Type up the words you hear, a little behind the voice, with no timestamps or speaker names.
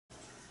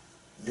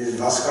This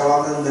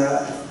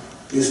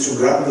Amarananda used to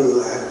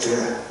grumble at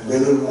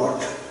Belur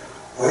Mott,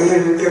 why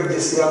have you kept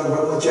this young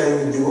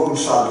brahmachari with the old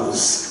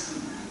sadhus?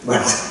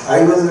 But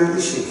I was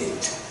relishing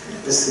it.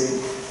 You see,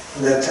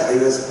 that I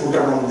was put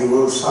among the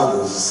old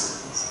sadhus.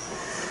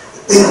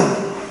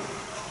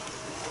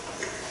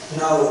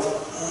 Now,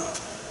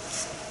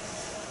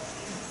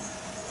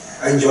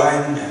 I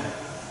joined,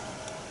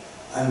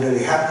 I'm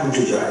very happy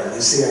to join.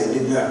 You see, I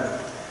did not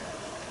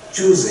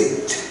choose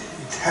it.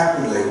 It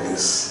happened like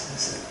this,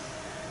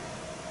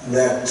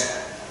 that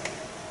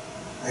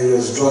I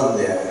was drawn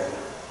there.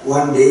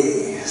 One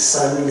day,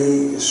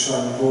 suddenly,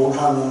 Swami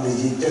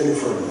Amarananda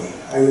telephoned me.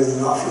 I was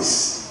in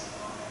office.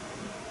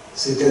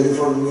 So he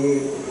telephoned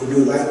me, would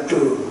you like to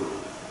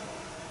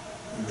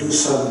do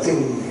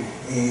something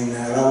in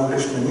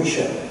Ramakrishna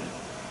Mission?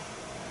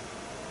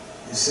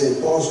 He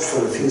said, paused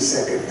for a few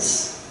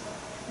seconds.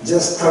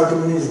 Just 30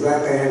 minutes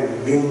back I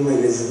had given my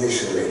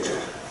resignation letter.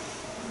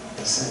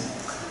 I said,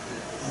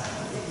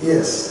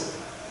 yes,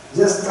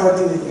 just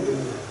 30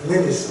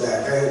 minutes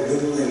back I had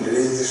given my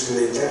resignation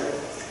letter.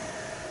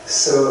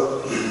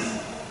 So,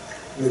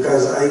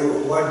 because I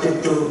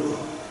wanted to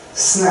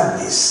snap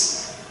this.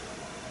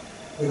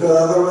 Because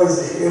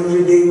otherwise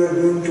every day we are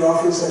going to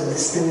office and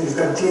this thing will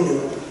continue.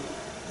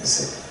 I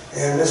said,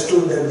 I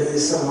understood that there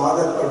is some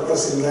other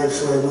purpose in life,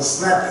 so I must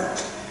snap it.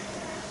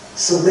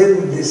 So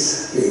then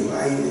this came.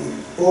 I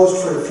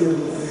paused for a few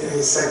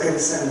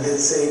seconds and then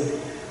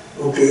said,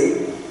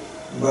 okay,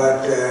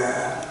 but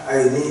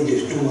I need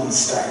 2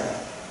 months' time.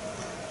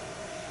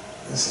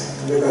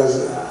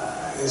 Because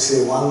you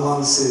say 1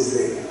 month is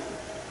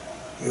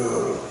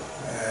your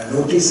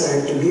notice I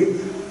have to give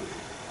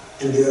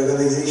to the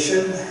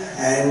organization,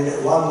 and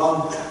 1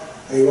 month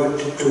I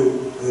wanted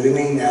to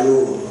remain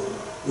alone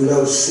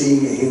without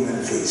seeing a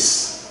human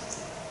face.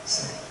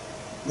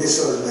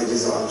 This was my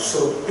resolve.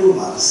 So 2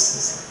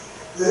 months.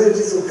 He said, it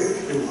is okay,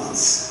 2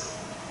 months.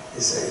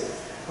 He said,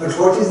 but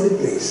what is the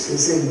place? He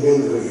said,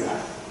 Belgaria,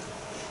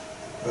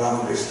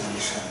 Ramakrishna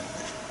Mission.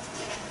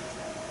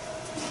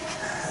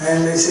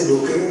 And I said,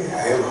 okay,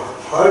 I have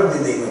heard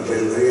the name of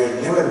Belgaria, I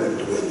have never been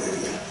to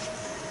Belgaria.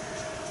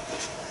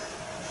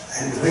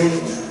 And when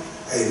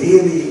I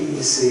really,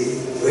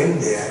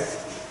 went there,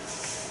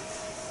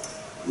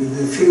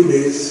 within a few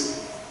days,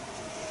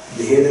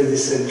 the head of the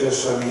center,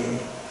 Swami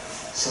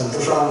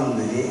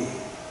Santoshanandaji,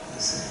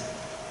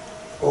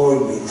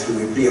 called me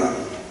through a peon.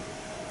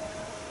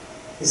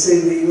 He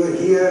said, you were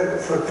here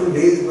for 2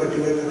 days, but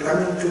you were not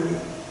coming to me.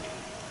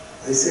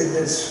 I said,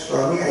 that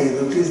Swami, I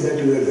noticed that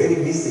you were very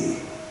busy.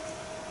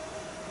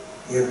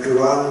 You have to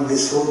run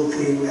this whole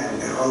thing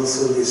and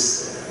also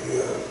this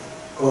your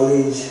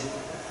college.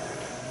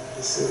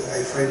 So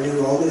I find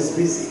you always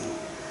busy.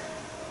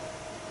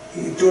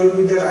 He told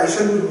me that I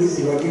shall be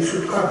busy, but you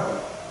should come.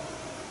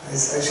 I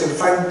shall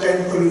find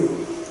time for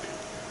you.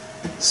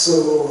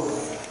 So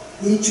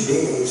each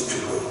day I used to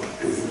go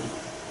to him.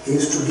 He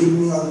used to give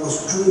me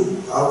almost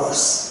 2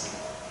 hours.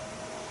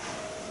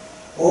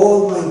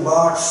 All my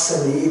barks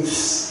and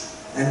ifs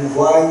and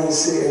why I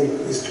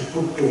used to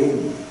put to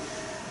him.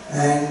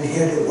 And he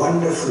had a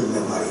wonderful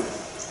memory.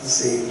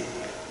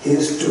 He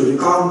used to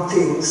recount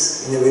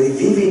things in a very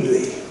vivid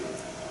way.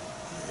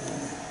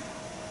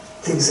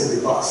 Things of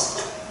the past.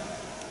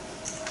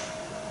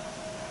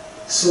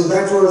 So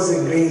that was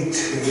a great,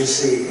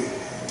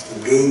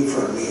 gain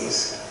for me.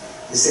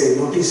 He said,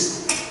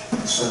 notice,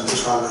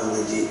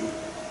 Santoshanandaji,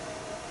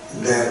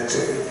 that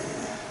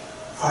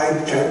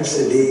 5 times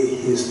a day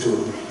he used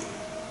to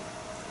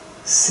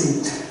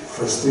sit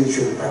for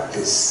spiritual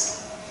practice.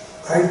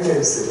 5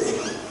 times a day,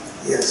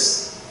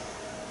 yes.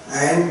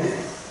 And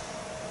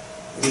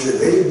it was a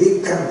very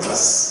big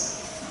campus.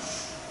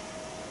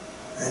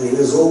 And he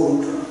was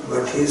old,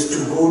 but he used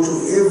to go to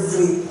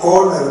every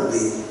corner of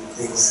the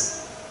things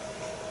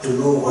to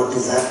know what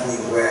is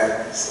happening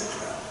where, etc.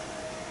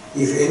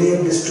 If any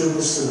of the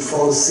students would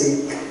fall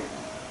sick,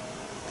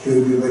 he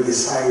would be by the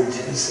side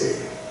and say,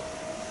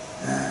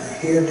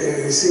 I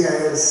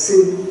had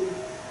seen,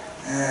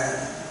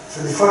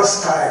 for the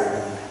first time,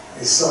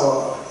 I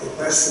saw a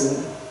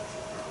person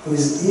who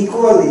is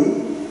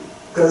equally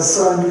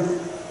concerned with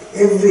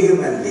every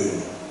human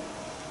being.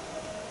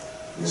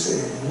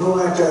 No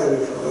matter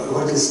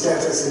what his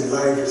status in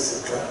life,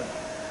 etc.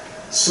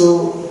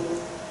 So,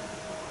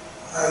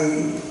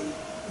 I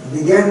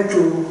began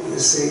to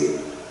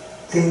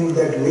think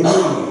that maybe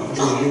it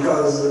is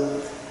because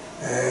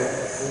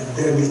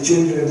they are the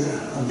children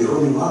of the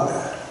Holy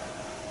Mother.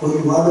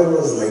 Holy Mother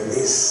was like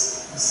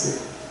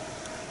this.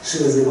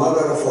 She was the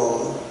mother of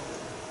all.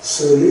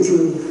 So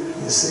little,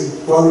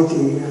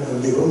 quality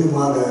of the Holy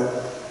Mother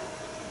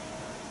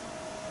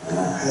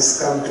has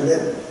come to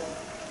them.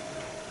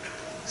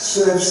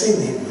 So I've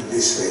seen him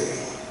this way.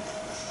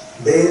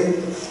 Then,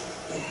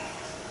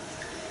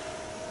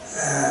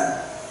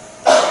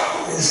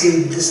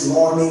 this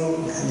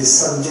morning, the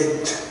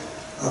subject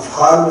of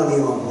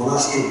harmony of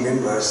monastic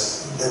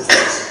members, that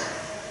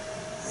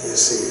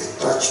was,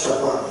 touched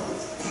upon.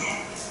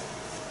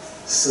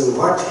 So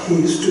what he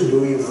used to do,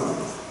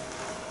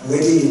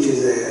 maybe it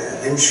is a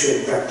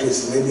ancient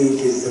practice. Maybe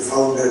it is the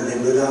founder,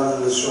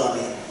 Reminiscences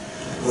Swami,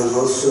 was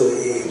also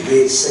a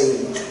great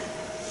saint.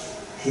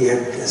 He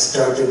had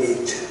started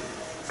it.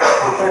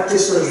 The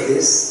practice was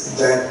this,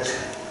 that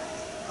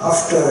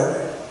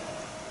after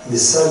the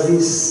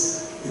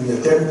service in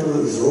the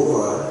temple is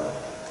over,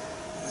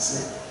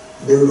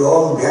 they would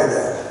all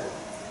gather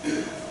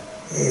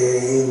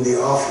in the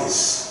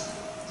office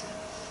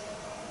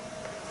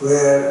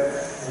where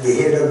the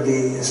head of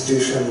the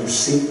institution would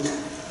sit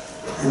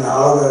and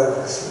other,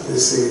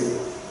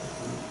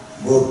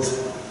 both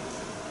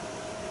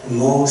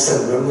monks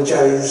and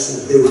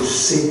brahmacharis, they would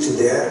sit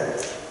there,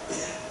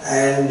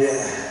 and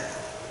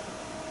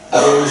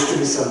there used to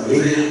be some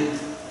reading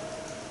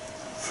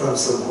from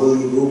some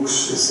holy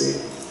books, you see.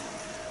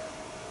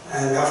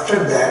 And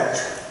after that,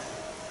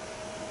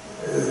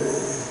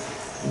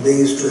 they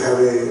used to have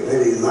a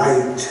very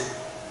light,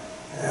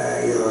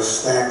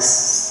 snacks.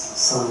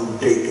 Some would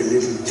take a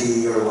little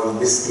tea or one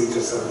biscuit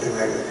or something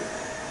like that.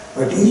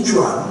 But each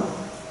one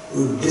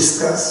would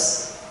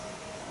discuss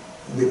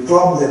the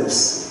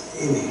problems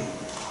in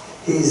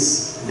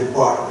his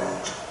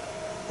department.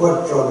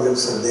 What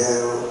problems are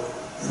there?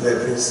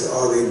 That means,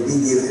 or a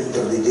big event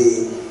of the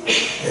day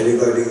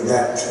regarding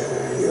that,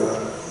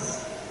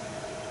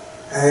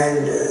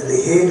 And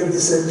the head of the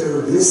center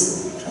would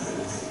listen to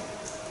everything.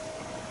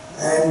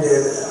 And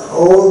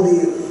all the,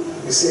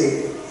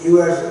 you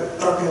are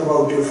talking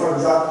about, for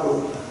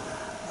example,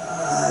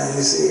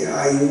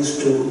 I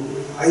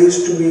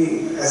used to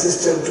be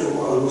assistant to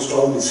almost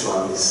all the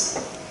Swamis.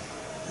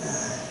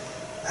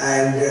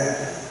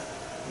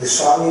 The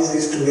Swamis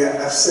used to be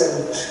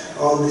absent,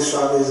 all the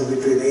Swamis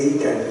between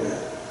 8 and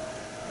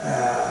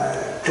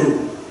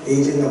 2.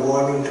 8 in the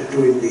morning to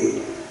 2 in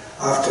the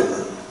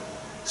afternoon.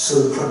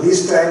 So for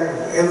this time,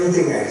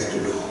 everything I used to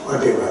do,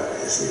 whatever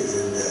is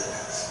in there.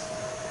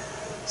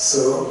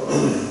 So,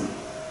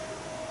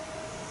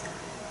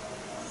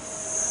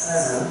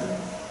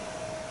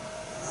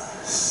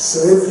 so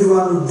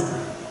everyone would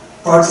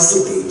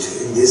participate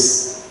in this,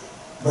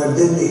 but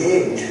then the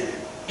head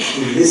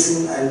would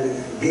listen and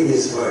give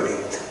his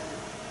verdict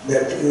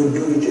that you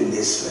do it in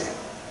this way.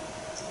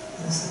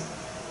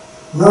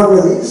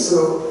 Normally,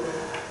 so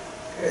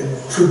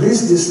through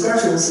these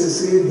discussions, you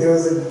see, there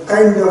was a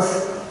kind of,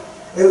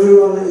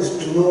 everyone is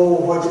to know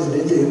what is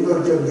the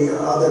difficulty of the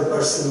other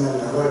person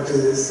and what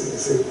is this, you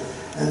see.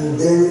 And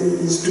there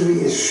is to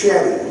be a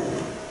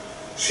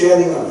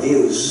sharing of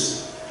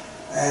views,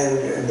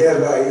 and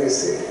thereby, you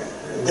see,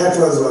 that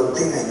was one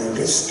thing I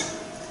noticed.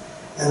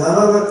 And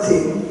another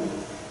thing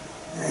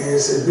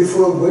is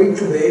before going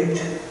to bed,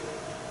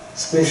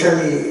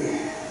 especially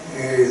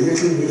a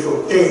little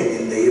before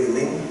 10 in the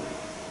evening,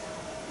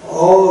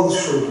 all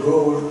should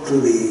go to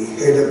the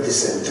head of the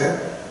center,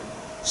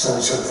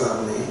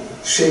 Sanchatamni,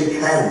 shake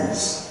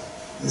hands,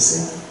 you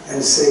see,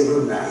 and say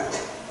good night.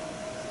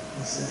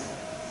 You see.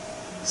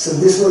 So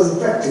this was the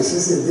practice. You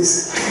see,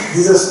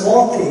 these are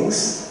small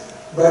things,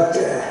 but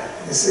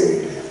you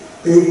see,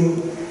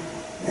 paving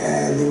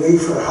the way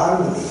for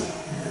harmony.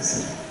 You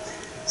see.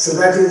 So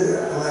that is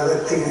another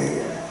thing.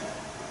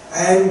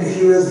 And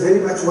he was very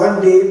much,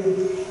 one day,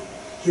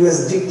 he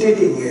was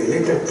dictating a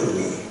letter to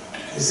me.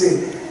 You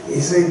see, he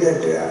said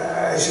that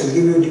I shall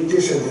give you a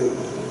dictation.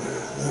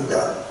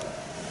 Done.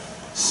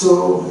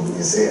 So,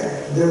 you see,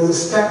 there was a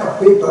stack of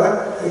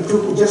paper. I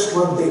took just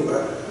one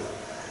paper.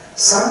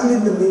 Suddenly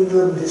in the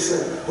middle of this,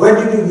 where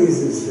did you give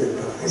this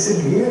paper? I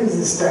said, here is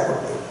the stack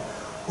of paper.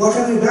 What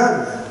have you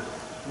done?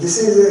 This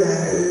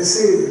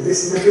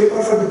is the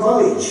paper for the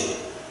college.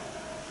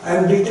 I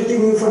am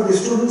dictating you for the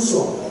students'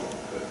 home.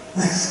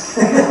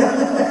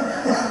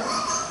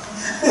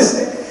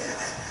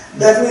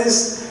 That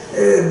means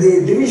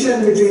the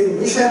division between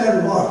mission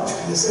and mort.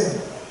 You see,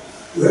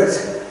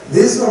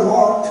 this for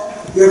mort,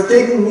 you are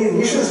taking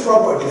mission's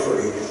property for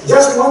it.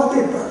 Just one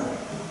paper,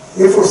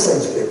 A4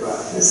 size paper.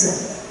 You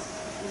see.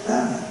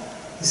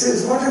 He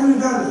says, what have you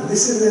done?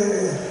 This is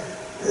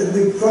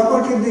the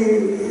property of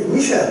the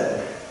mission,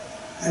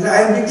 and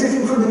I am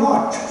dictating for the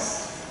mort.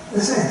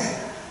 You see.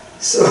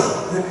 So,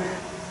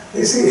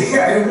 you see,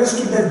 I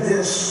understood that there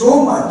is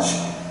so much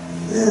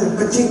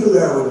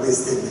particular about this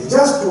thing.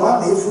 Just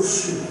one A4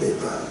 sheet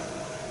paper.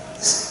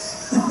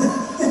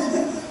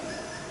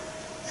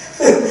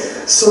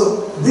 So,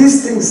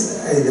 these things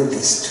I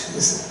noticed.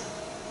 You see.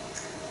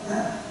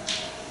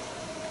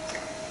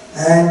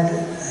 And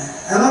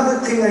another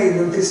thing I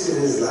noticed in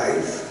his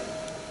life,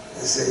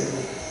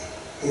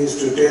 he used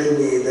to tell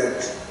me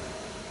that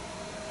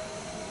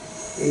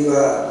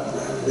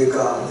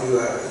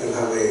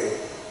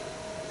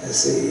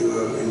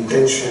your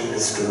intention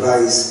is to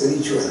rise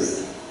spiritually.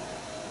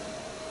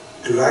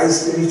 To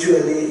rise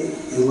spiritually,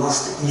 you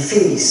must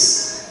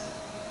efface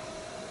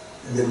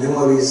the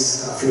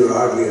memories of your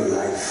earlier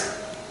life.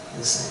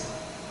 You see.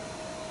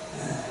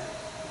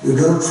 You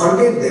don't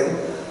forget them,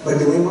 but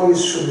the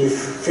memories should be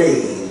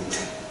faint.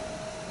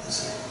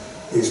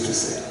 He used to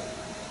say.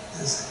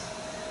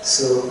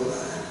 So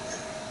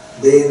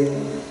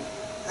then,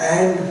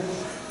 and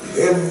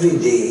every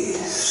day,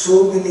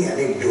 so many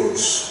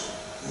anecdotes,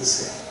 you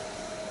see.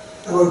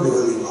 about the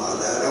Holy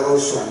Mother, about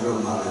Swami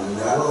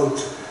Amarananda, about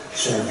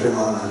Swami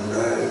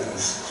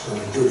Reminiscences,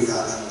 Swami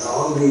Turiyananda,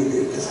 all the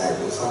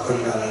disciples,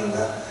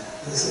 Amarananda.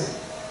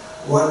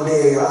 One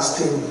day I asked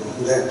him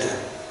that,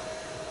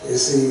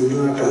 you do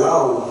not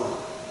allow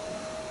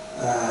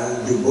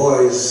the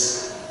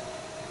boys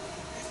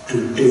to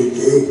take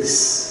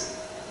eggs,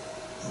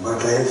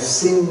 but I have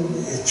seen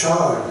a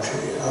chart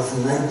of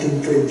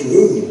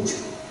 1928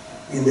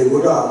 in the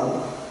Quran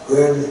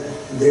where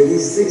there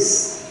is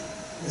this.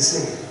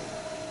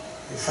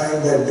 You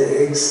find that the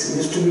eggs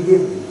used to be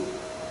given.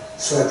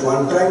 So at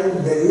one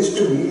time there used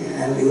to be,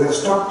 and you have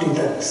stopped it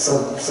at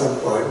some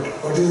point.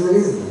 What is the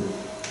reason?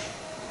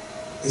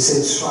 He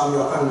said Swami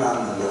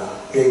Amarananda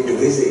came to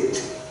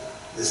visit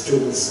the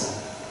students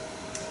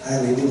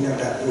and he did not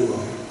approve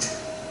of it.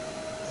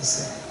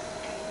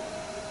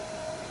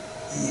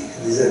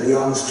 These are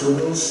young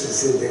students, he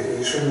said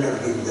you should not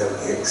give them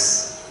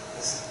eggs.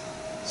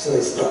 So I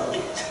stopped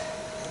it.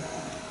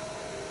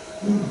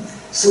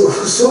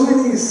 So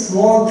many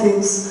small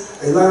things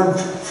I learned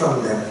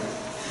from them.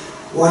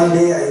 One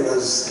day I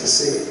was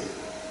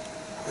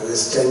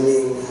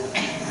standing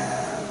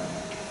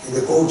in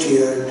the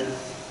courtyard,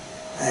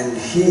 and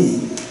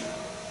he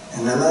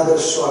and another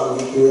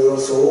Swami, he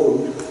was also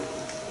old,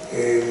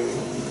 a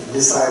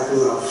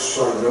disciple of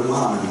Swami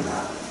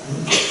Brahmananda.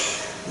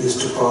 We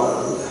used to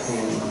call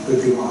him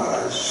Priti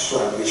Maharaj,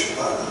 Swami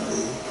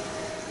Vishwakarmandi.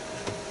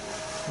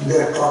 They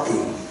are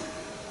talking,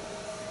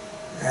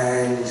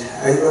 and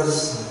I was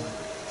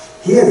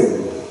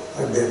hearing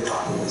what they are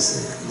talking.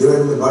 They were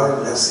in the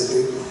Baranda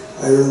city,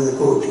 I was in the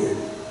courtyard.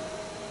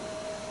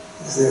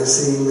 They are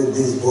saying that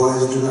these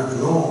boys do not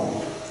know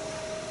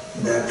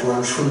that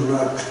one should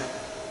not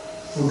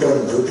put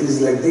on dhotis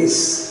like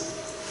this.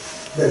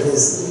 That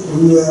is,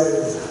 we are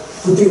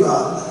putting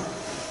on,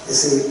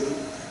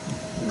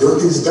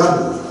 dhotis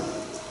double.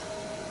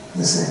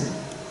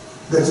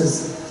 That is,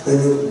 when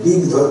you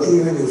big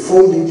dhoti, when you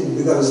fold it, it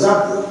becomes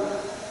double.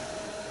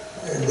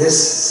 They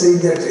say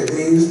that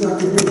they used not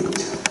to do it.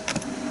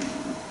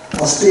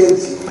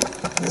 Austerity,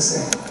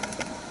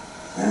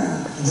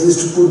 they used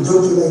to put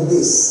dhoti like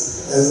this,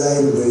 as I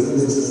am doing,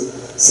 that is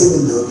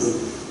single dhoti.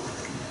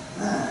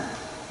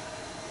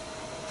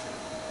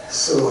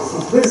 So,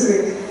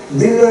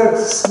 these are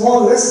small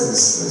lessons.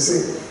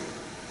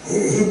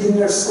 He did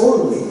not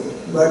scold me,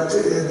 but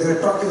they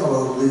were talking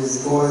about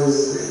these boys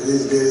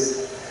these days.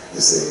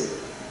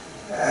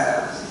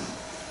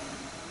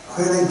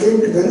 When I came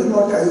to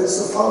Bellumat, I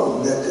also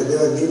found that they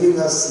were giving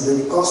us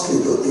very costly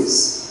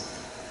dhotis.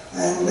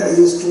 And I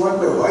used to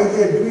wonder why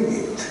they are doing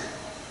it.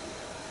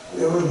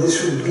 They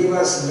should give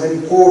us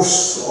very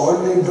coarse,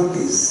 ordinary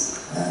dhotis.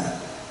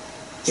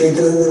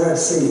 Chaitanya had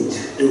said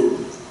to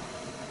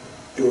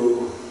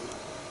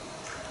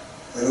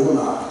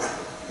Raghunath,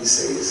 he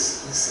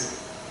says,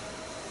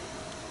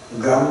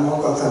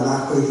 Grammo katha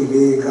na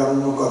koribe,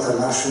 Grammo katha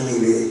na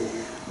shunibe,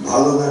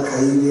 bhalo na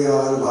khaibe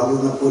ar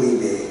bhalo na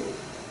puribe,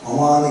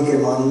 Amanike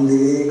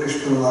mandire,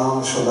 Krishna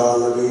naam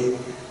sadalabe,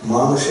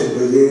 Manushe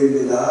brije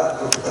vida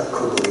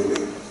kapatakho koribe.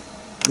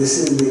 This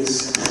is this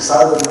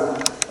sadhana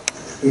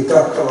he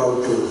talked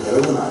about to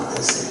Raghunath.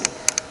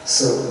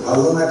 So,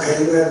 bhalo na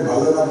khaibe and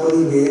bhalo na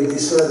puribe,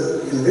 this was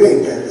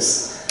great. And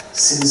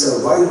since our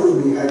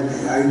boyhood we had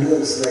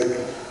ideals like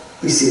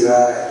P.C.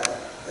 Rai,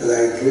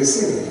 like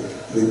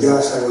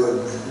Vidyasagar,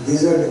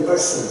 these are the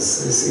persons,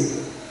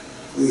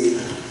 we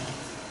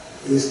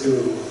used to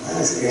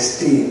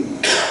esteem,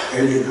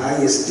 held in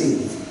high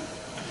esteem.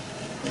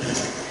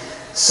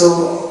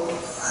 So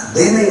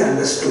then I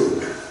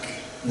understood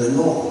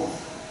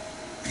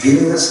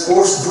giving us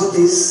coarse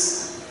dhotis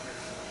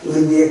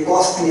will be a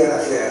costlier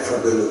affair for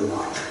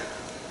Bellumat.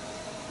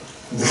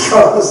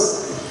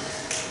 Because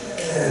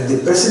the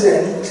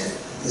president,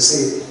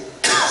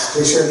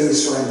 especially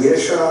Swami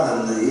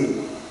Vishwakarmandi,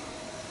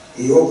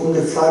 he opened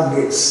the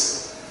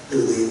floodgates to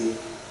the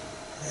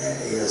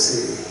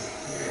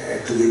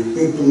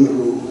people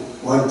who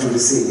want to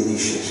receive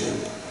initiation.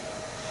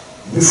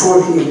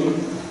 Before him,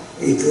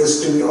 it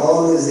was to be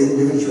always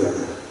individual.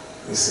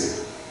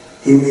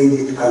 He made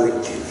it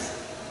collective.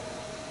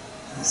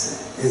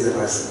 He's the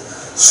person.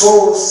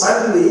 So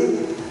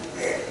suddenly,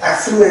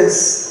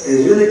 affluence, a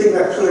relative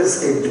affluence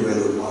came to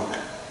Bellumat.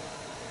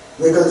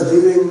 Because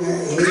during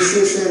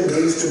initiation they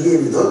used to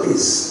give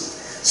dhotis.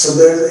 So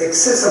there is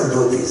excess of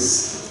dhotis.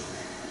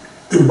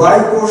 To buy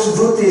coarse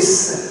dhotis,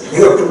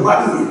 you have to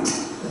buy it.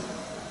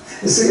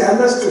 I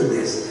understood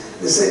this.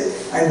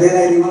 And then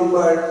I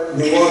remember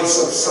the words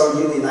of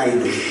Sarojini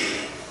Naidu,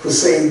 who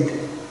said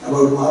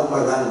about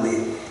Mahatma Gandhi,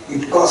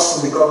 it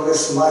costs the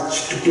Congress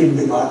much to keep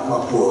the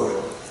Mahatma poor.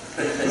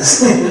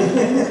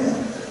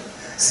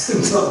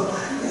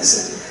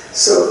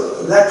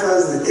 So that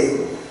was the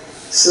thing.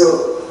 So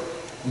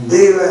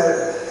they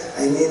were,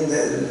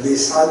 the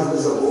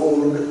sadhus of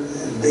old,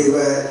 they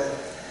were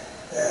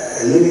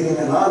living in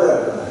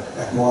another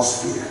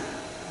atmosphere.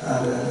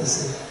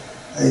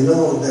 I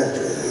know that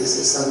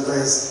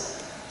sometimes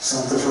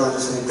Santa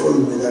Swami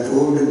told me that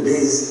olden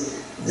days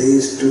they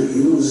used to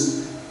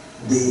use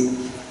the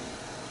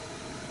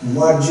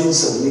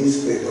margins of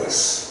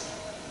newspapers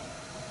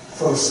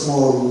for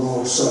small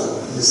notes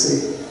or, you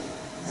see,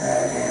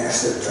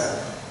 etc.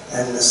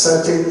 And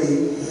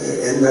certainly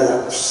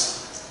envelopes.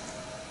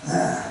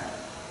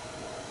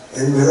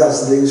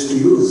 Envelopes they used to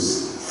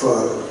use for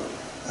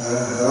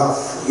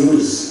rough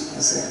use.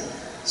 You see.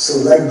 So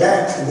like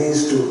that they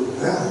used to,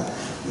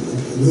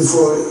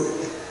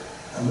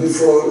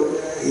 before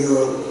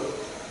you're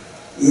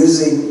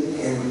using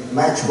a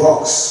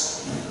matchbox,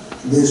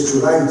 they used to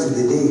write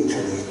the date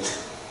on it.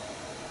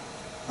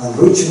 On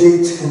which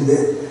date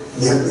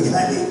they have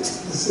begun it.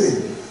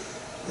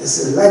 You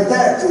see, like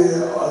that.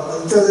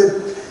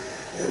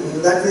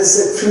 That means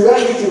that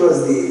triviality was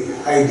the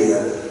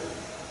ideal.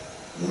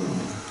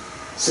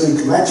 So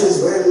it matches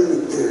well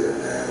with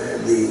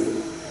the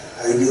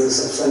ideals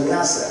of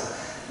sannyasa,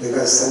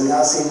 because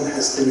sannyasing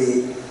has to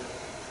be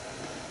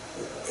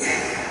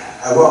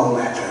above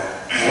matter,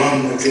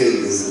 above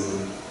materialism.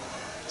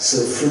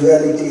 So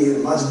frivolity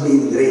must be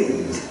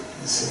ingrained,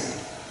 you see,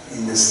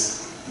 in this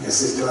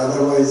system.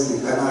 Otherwise you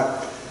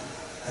cannot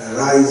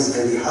rise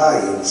very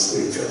high in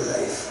spiritual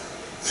life.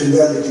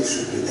 Frivolity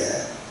should be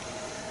there.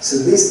 So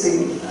this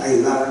thing I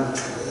learned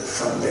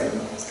from them.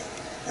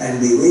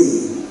 And the way,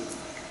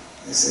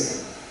 you see,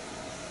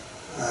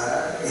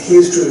 he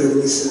used to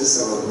reminiscence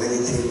about many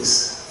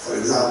things. For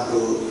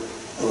example,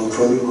 about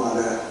Holy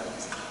Mother,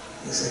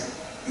 you see,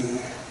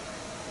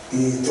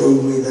 he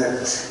told me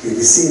that he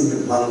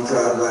received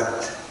mantra,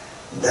 but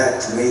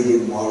that made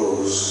him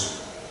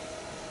morose.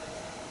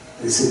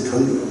 He received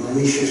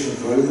initiation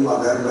from Holy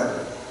Mother,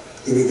 but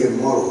he became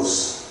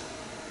morose.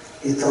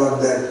 He thought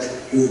that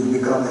he would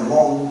become a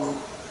monk,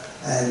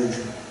 and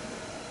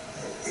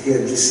he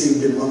had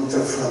received a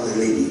mantra from a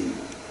lady.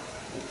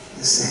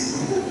 You see?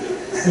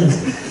 And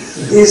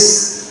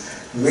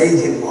this made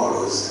him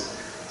morose.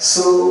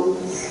 So,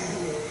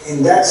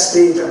 in that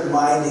state of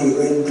mind, he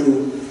went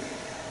to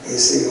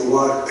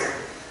work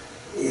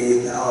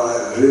in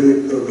our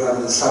relief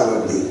program in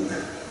Sagardeep.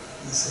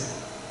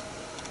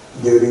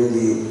 During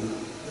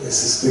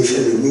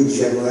especially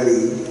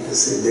mid-January,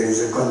 there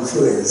is a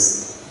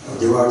confluence of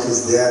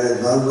devotees there,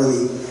 and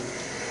normally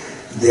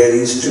there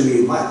used to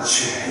be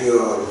much,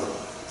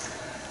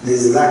 there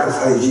is lack of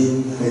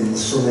hygiene when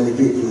so many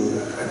people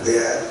are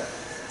there.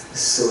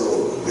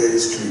 So there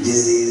is to be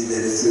disease,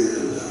 there is a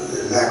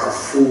lack of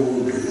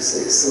food,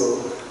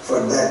 so for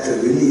that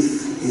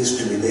relief used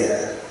to be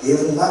there.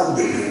 Even now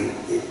they do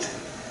it.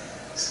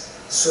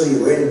 So he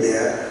went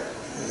there,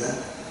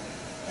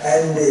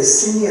 and a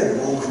senior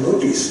monk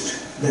noticed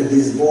that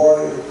this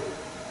boy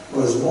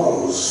was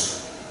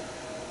morose.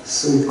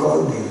 So he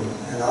called him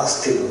and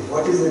asked him,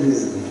 what is the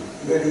reason?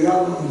 You are a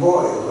young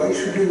boy, why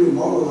should you be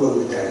morose all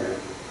the time?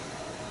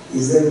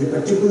 Is there any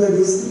particular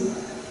reason?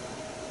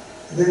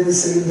 Then he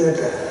said that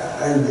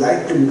I would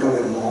like to become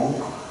a monk,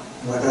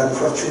 but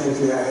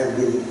unfortunately I have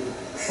been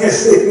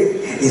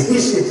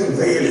initiated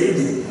by a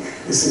lady,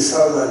 this is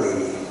Sarda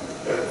lady.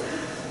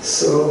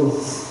 So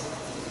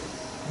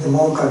the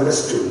monk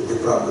understood the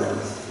problem.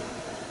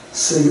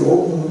 So he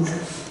opened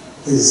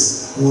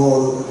his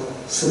small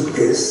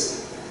suitcase,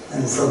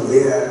 and from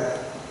there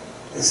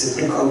he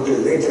took out a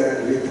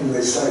letter written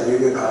by Swami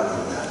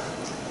Vivekananda.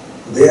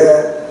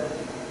 There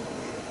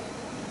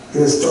he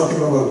was talking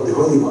about the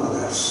Holy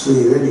Mother, so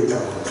he read it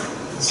out.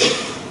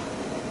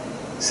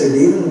 He said,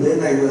 even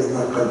then I was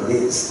not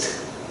convinced.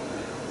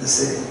 He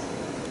said,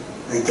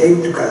 I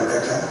came to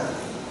Calcutta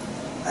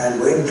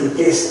and went to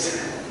taste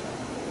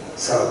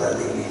Sarda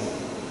Devi,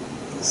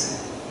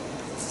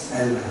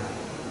 and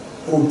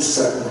put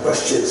certain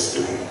questions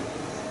to him.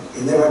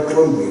 He never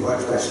told me what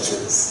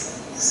questions.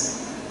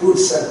 Put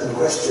certain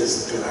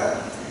questions to her,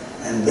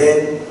 and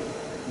then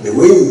the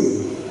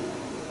way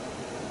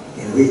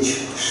in which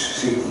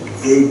she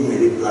gave me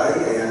reply,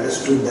 I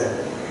understood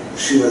that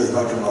she was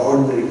not an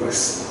ordinary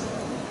person.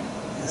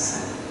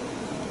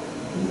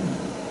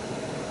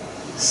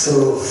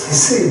 So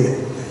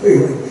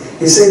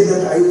he said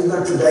that I was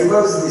not to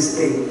divulge this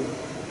thing,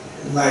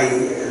 my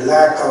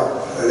lack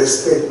of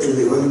respect to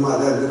the Holy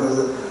Mother, because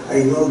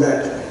I know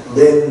that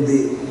then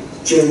the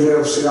children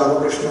of Sri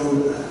Ramakrishna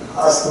would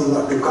ask me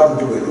not to come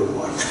to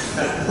Vedanta.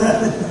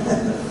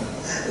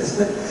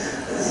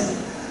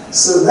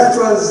 So that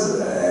was,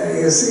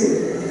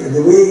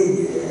 the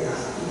way,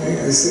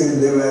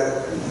 they were,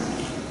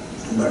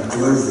 but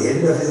towards the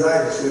end of his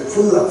life,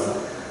 full of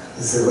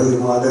the Holy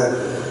Mother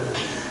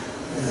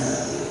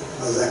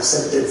was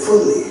accepted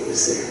fully,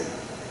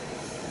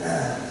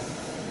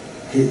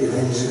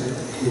 When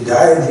he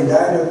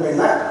died on my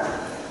lap.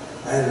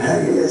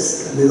 And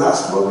yes, the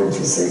last moment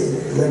he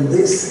said, like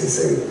this, he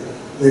said,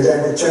 that I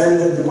am a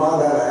child of the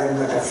Mother, I am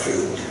not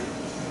afraid.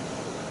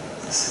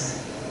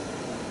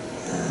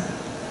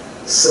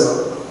 So,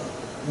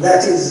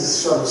 that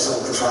is Swami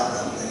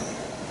Santoshananda.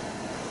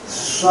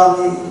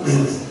 Swami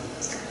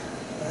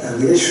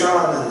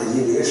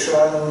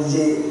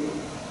Vireshwaranandaji,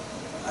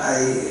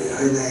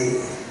 when I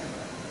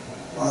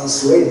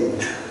once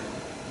went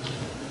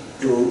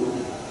to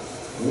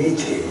meet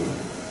him,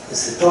 to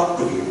talk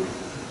to him,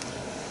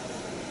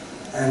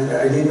 And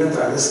I did not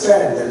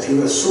understand that he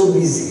was so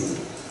busy,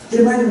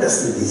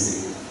 tremendously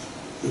busy.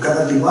 You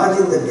cannot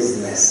imagine the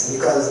business,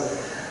 because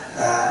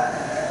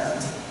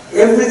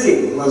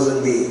everything was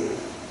on the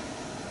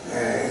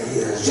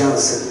general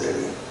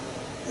secretary.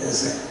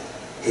 Yes.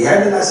 He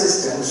had an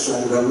assistant,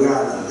 Swami, but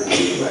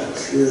he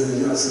was the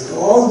general secretary.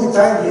 All the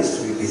time he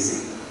used to be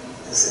busy.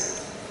 Yes.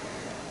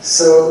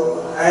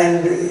 So,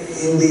 and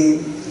in the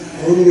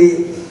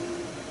only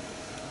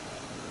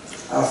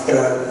after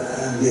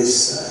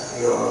this,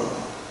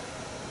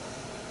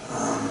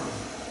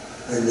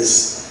 when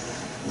this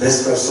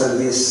Vesper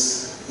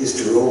service used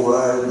to go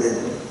over, then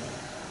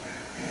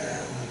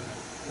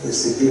the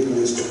people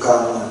used to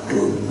come to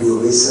do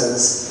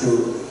obeisance to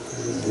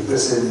the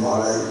President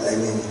Maharaj, I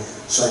mean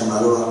Swami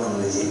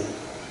Amarananda,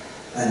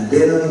 and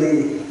then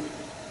only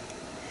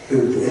he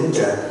would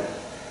enter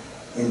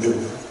into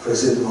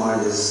President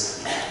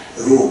Maharaj's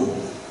room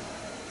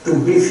to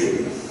brief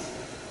him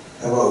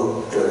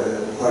about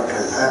what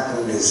has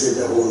happened, he said,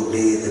 the whole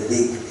day, the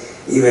big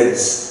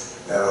events,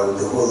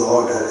 the whole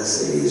order.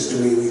 He used to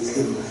be with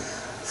him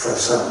for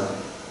some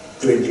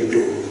 20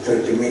 to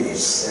 30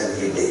 minutes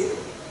every day.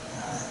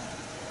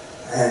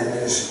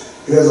 And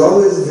he was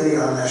always very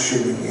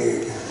unassuming.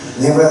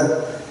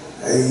 Never,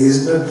 he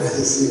is not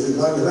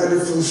very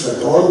full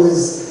shirt,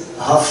 always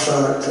half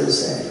shirt,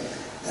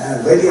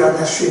 very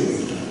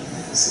unassuming.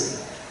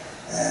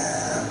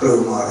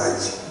 Prabhu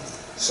Maharaj,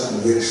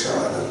 Swami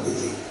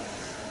Shavanabhiji.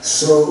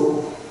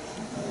 So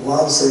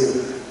once I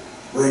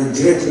went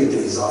directly to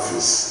his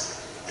office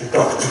to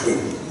talk to him.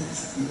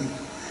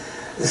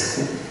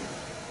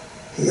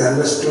 He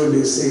understood,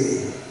 you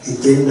see, he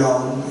came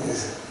down,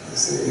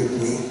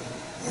 with me,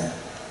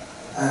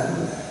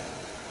 and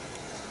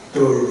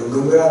told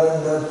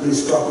Amarananda,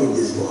 please talk with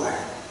this boy.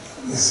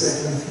 He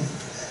said,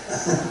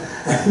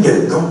 and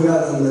then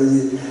Amarananda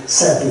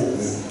sat with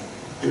me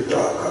to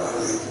talk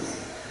with me.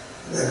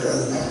 That was,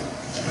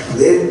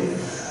 then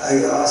I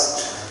asked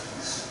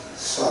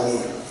Swami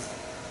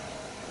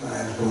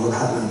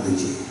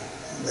Amarananda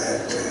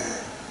that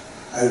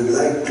I would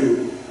like to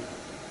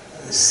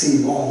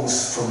see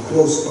monks from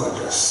close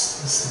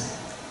quarters.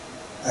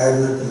 I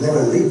have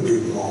never lived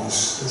with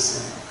monks.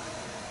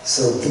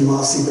 So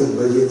Kimasikat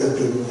Bhajeta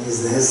Kim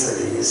is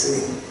necessary, you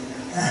see.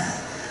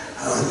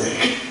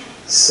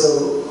 So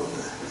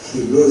he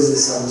goes the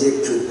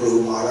subject to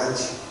Prabhu Maharaj.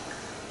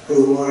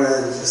 Prabhu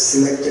Maharaj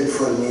selected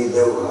for me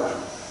Deoghar,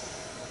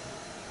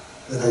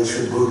 that I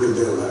should go to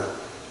Deoghar.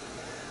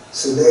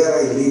 So there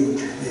I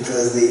lived.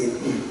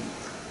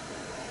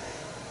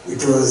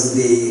 It was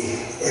the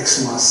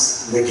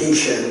Xmas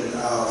vacation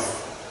of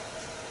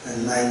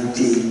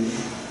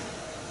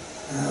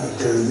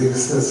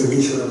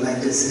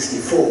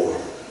 1964.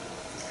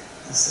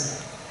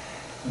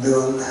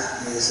 Then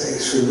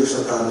Sridhar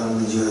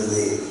Satanandaji was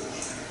the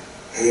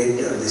head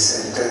of the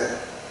center.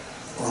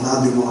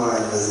 Onadi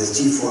Maharaj was the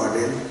chief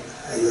warden.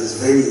 I was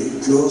very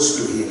close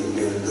to him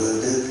during those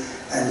days.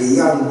 And the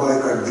young boy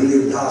called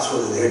Dilip Das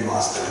was the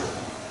headmaster.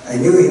 I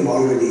knew him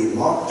already in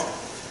Mott.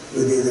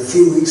 Within a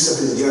few weeks of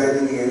his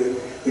joining,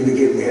 he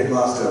became the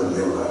headmaster of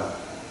Deoghar.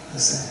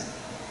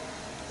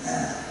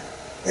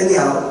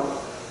 Anyhow,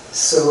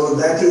 so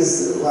that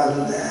is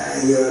one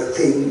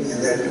thing,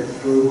 that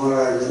Prabhu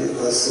Maharaj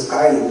was so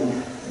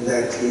kind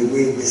that he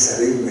made this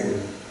arrangement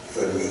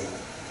for me.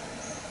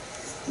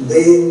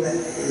 Then,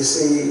 you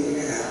see,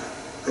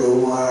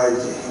 Prabhu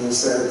Maharaj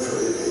himself,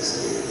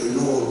 you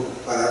know,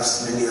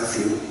 perhaps many of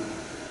you,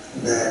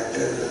 that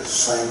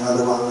Swami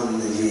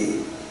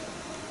Madhavanandaji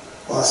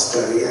passed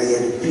away. I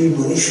had a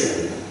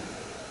premonition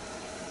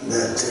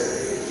that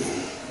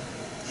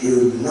he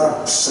would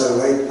not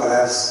survive,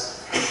 perhaps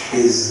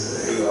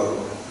his, he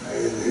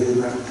would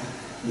not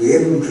be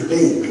able to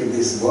take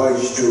this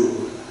voyage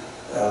to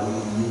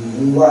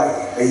Mumbai.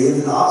 I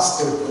even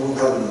asked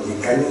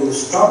Prabhupada, can you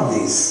stop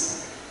this?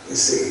 You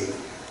see,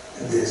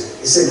 this.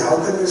 He said, how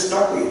can you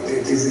stop it?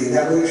 It is the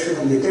inauguration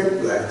of the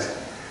temple at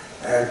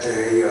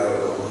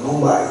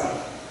Mumbai.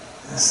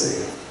 I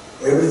say,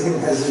 everything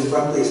has been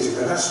published, you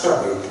cannot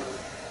stop it.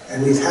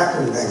 And it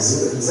happened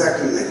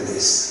exactly like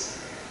this.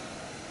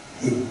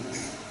 He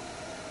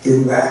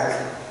came back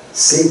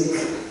sick,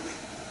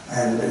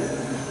 and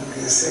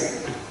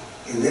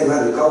he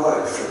never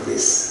recovered from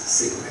this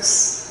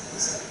sickness.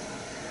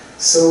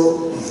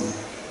 So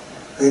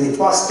when he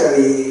passed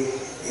away,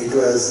 it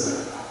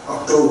was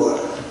October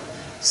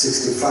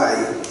 65,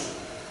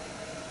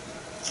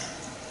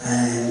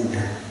 and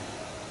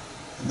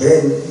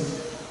then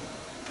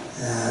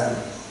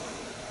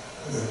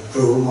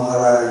Prabhu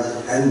Maharaj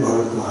and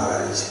Bharat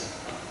Maharaj,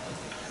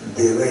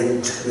 they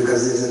went,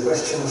 because there is a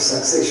question of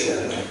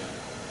succession,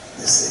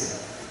 you see.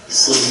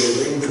 So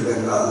they went to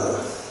Bengal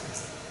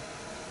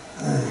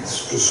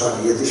to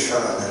Swami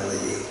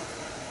Yatishwaranandaji.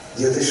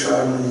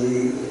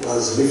 Yatishwaranandaji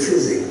was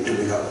refusing to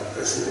become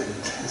president.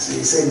 So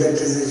he said that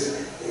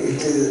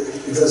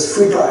it was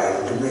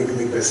futile to make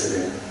me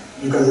president,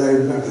 because I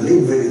would not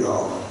live very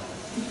long.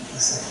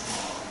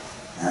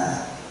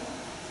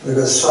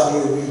 Because Swami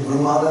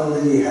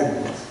Brahmanandaji had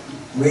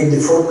made the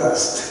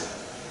forecast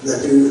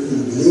that you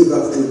believe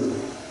up to,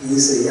 you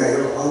say, yeah, I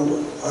have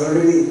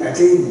already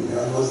attained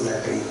almost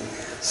that age,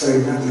 so I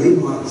did not live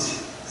much.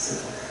 So,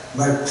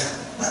 but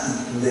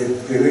they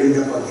prevailed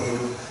upon him.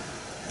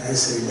 I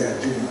said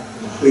that,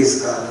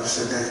 please come.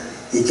 So that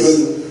he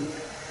came.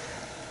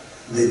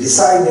 They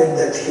decided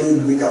that he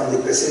would become the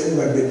president,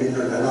 but they did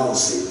not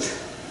announce it.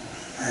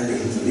 And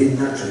he did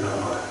not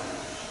remember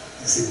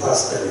as he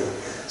passed away.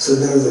 So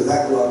there was a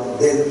backlog.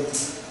 Then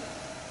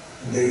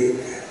the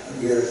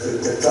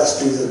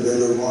trustees of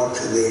the Mott,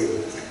 they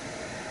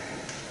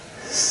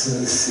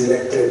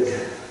selected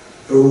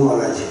Prabhu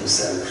Maharaj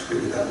himself to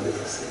become the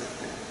president.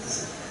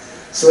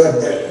 So at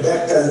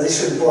that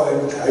transition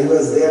point, I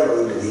was there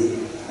already.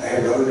 I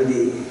had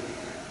already,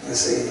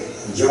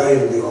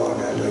 joined the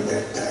order by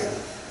that time.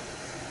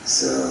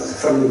 So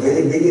from the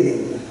very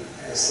beginning,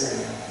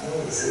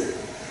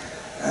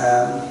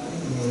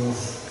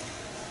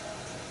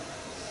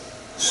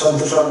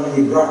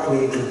 Swami brought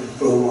me to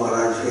Prabhu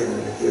Maharaj when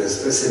he was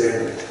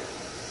president,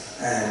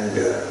 and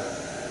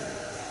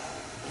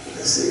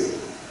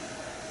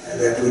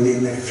that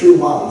within a few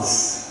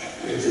months,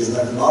 which is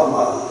not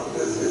normal,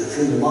 because within a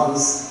few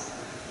months,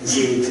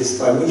 with his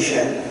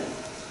permission,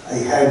 I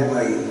had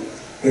my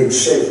head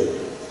shaved.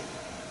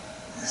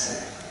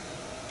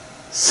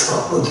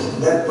 So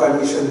that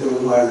permission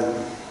Prabhu Maharaj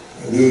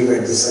gave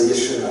at the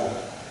suggestion of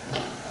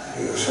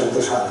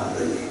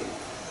Santosanandaji.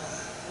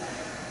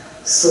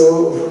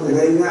 So from the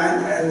very beginning,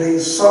 and I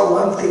saw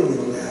one thing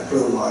in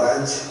Prabhu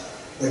Maharaj,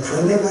 that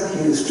whenever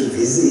he used to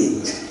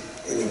visit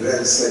any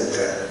branch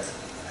center,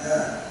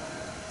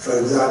 for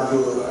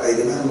example, I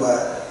remember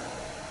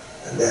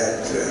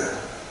that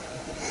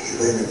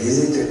when he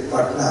visited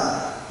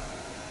Patna,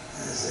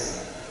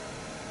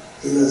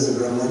 he was a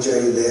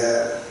brahmachari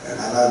there, and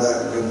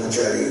another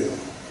brahmachari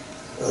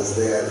was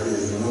there who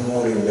is no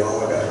more in the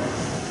order.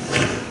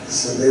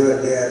 So they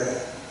were there.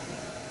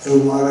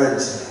 Prabhu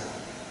Maharaj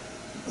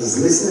was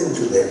listening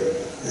to them,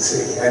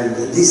 and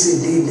this he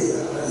did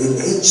in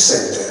each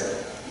center.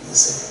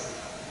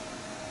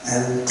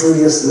 And 2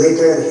 years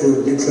later he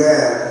would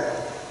declare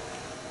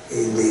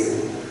in the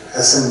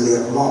assembly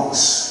of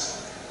monks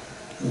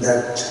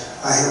that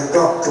I have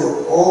talked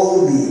to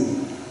all the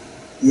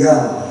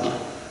young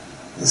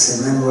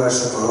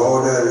members of our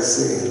order,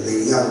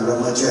 the young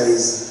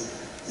brahmacharis,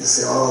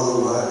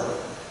 all over,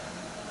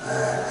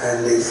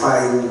 and they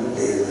find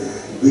a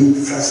big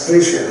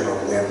frustration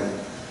among them,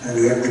 and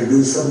we have to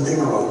do something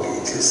about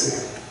it. He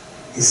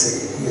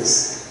said,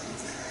 yes.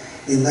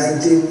 In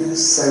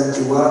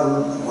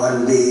 1971,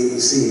 one day,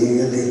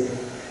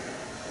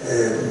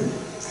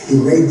 he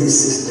made this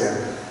system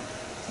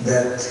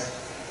that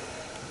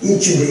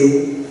each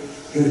day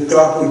he would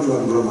talk with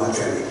one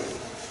brahmachari,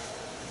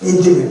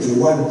 intimately,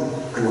 one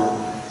to one.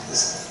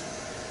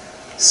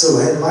 So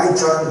when my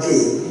turn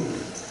came,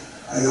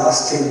 I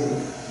asked him,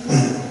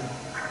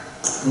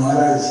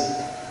 Maharaj,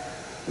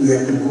 we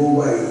have to go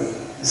by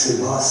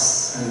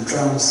bus and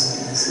trams,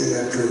 we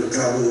have to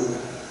travel,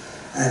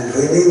 and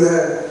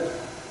whenever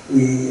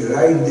we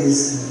ride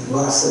this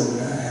bus and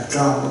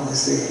tram,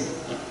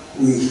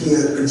 we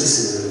hear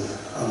criticism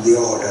of the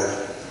order.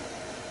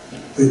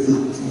 People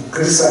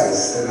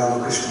criticize the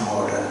Ramakrishna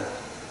order.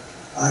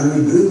 Are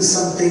we doing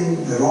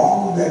something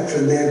wrong that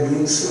they are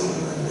doing so?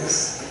 And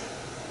this.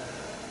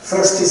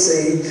 First he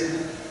said,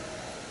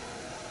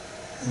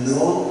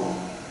 no,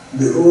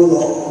 the whole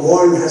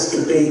world has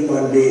to take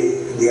one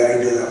day the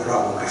idol of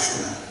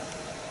Ramakrishna.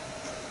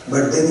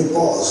 But then he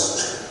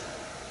paused.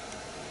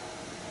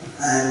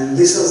 And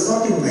this was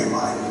not in my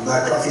mind,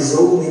 but of his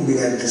own he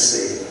began to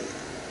say.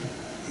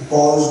 He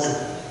paused,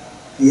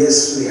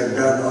 yes, we have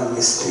done one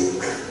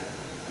mistake.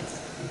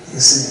 You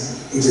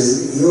see, it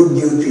is your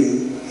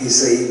duty, he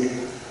said,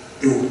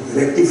 to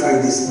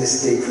rectify this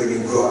mistake when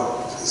you grow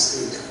up, he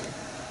said.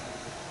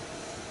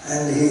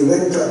 And he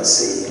went on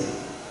saying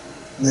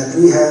that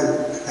we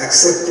have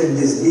accepted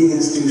these big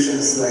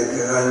institutions like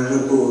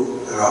Randrapur,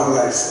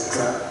 Raula,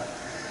 etc.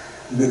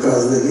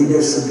 because the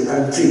leaders of the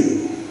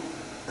country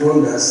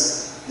told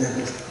us that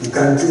the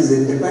country is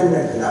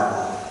independent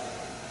now.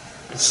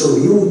 So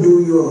you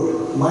do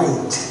your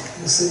might,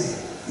 you see,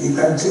 you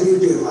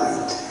contribute your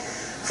might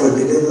for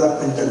the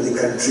development of the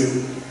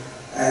country,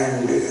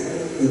 and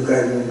you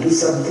can do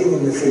something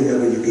in the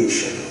field of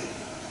education.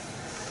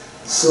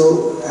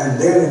 So at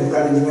their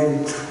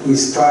encouragement we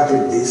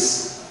started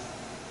this,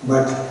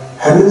 but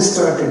having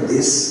started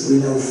this, we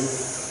now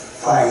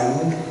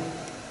find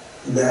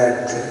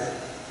that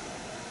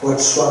what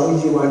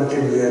Swamiji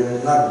wanted, we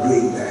are not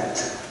doing that.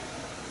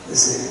 You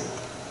see,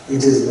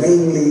 it is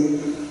mainly,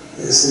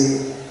 you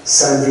see,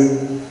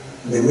 serving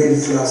the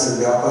middle class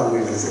and the upper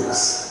middle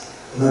class,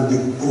 not the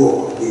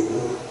poor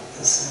people.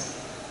 You see,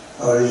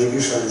 our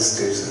educational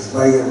institutions,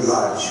 by and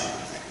large.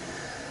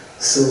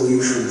 So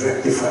you should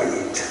rectify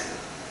it.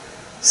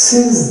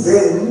 Since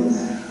then,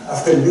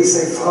 after this,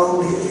 I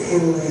found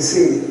him, you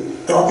see,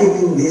 talking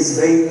in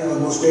this way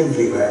almost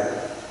everywhere.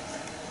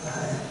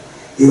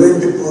 He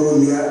went to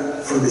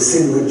Purulia for the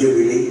Silver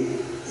Jubilee,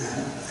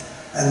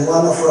 and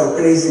one of our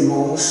crazy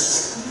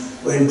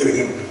monks went to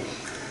him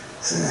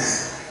So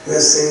he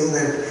was saying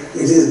that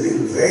it is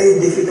very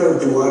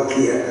difficult to work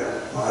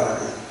here,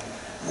 Maharaj.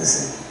 I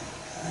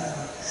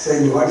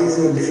said, what is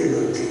your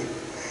difficulty?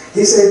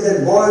 He said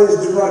that boys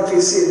do not,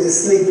 you see, they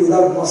sleep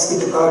without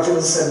mosquito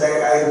curtains, and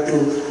I have to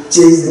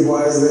chase the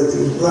boys that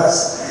you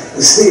plus,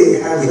 you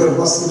see, have your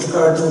mosquito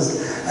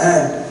curtains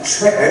and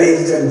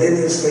arranged, and then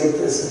you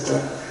sleep, etc.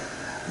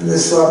 And the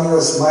Swami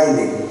was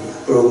smiling,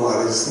 Prabhu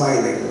Maharaj was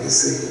smiling, you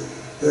see.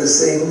 He was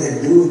saying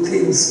that do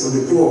things for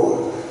the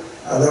poor,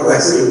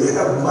 otherwise you will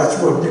have much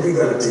more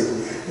difficulty.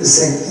 He was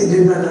saying he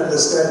did not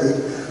understand it,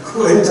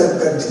 went on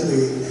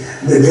continuing.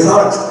 They do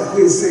not,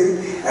 you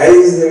see,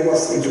 arrange their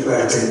mosquito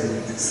curtain.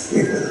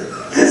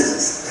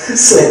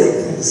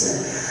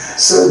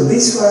 So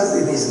this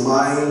was in his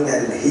mind,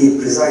 and he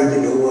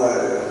presided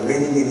over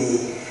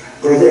many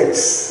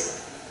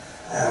projects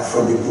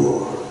for the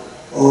poor.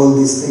 All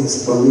these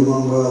things,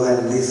 Pallimangal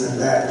and this and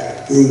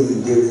that,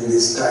 came during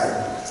this time.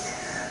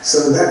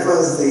 So that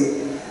was the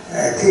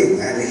thing,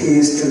 and he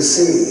used to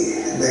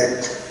say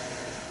that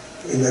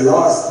in the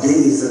last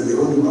days of the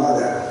Holy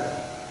Mother,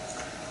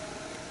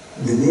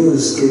 the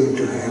news came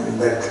to him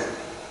that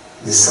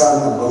the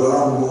son of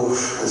Balaram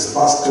Ghosh has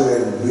passed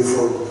away, and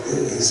before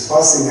his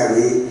passing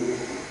away,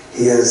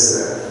 he has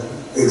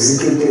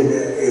executed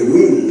a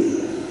will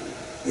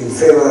in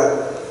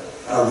favor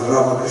of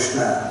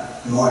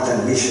Ramakrishna Math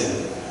and Mission.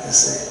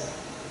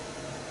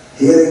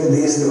 Hearing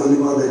this, the Holy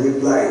Mother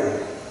replied,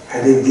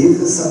 had he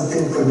given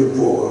something for the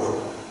poor?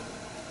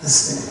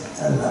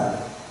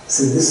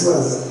 So this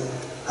was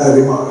her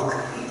remark.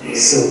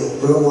 So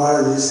Prabhu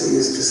Maharaj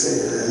used to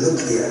say, look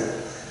here.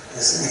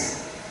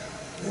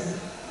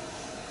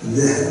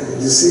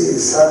 You see,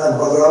 son of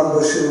Balaram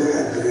Ghosh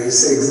had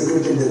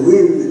executed the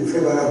will in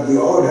favor of the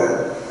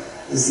order,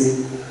 you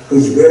see,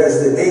 which bears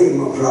the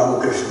name of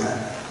Ramakrishna.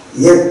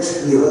 Yet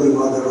the Holy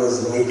Mother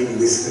was making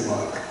this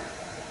remark.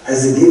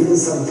 Has he given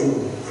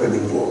something for the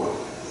poor?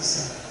 You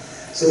see?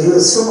 So he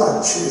was so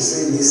much, you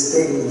see, this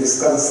thing,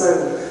 this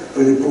concern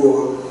for the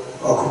poor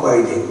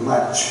occupied him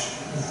much.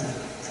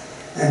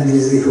 And you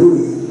see,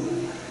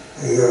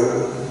 your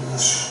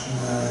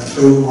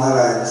Prabhu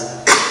Maharaj,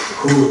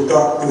 who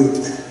talked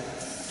with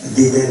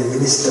the then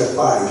minister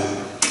Pai.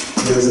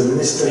 There was a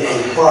minister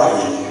called Pai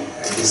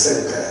at the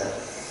center.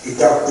 He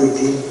talked with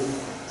him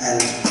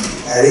and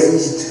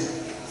arranged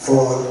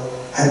for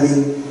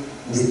having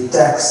the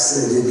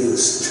tax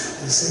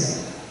reduced. You see,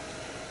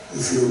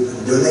 if you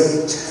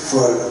donate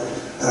for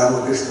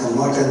Ramakrishna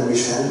Math and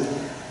Mission,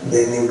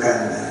 then you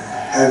can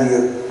have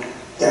your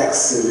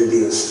tax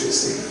reduced, you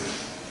see.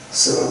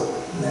 So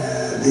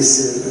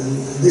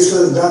this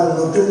was done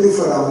not only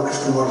for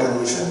Ramakrishna Math and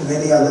Mission,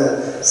 many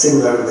other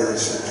similar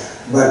organizations,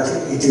 but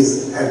it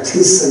is at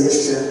his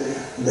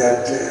suggestion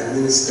that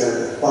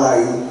Minister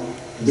Pai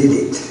did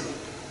it.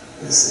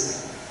 You see.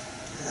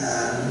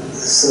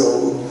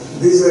 So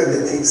these were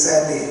the things,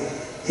 and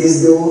he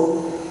is the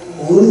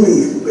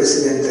only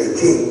president, I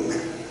think,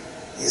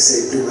 you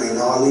say, to my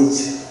knowledge,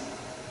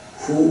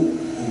 who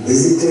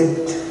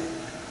visited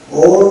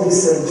all the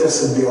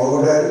centers of the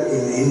order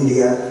in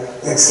India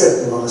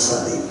except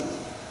Manasadi.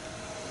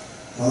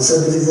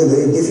 Manasadi is a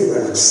very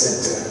difficult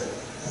center.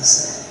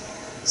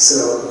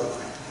 So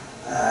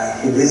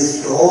he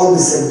visited all the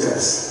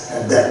centers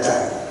at that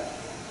time.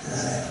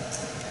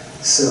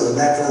 So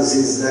that was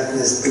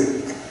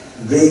to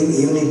bring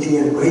unity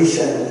and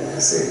cohesion.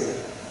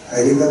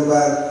 I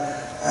remember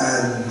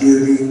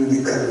during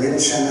the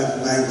convention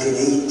of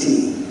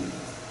 1980,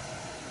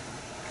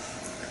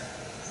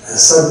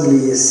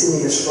 suddenly a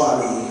senior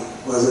Swami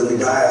was on the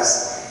dais.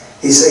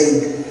 He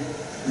said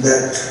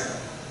that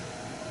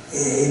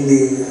in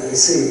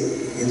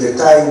the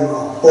time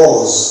of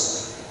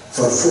pause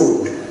for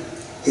food,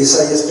 he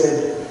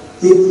suggested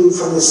people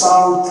from the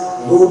south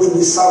go to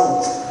the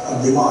south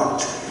of the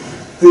mart.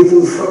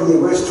 People from the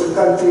western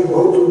country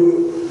go to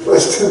the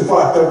western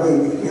part of the,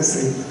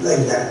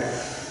 like that.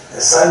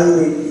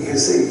 Suddenly,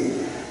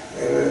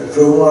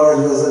 Prabhu Maharaj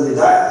was on the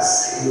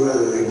dais. He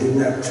did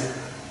not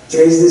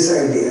change this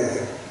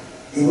idea.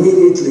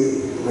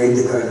 Immediately made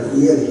the comment,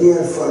 we are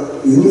here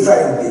for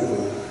unifying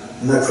people,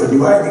 not for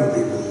dividing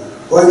people.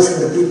 Why should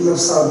the people of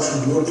South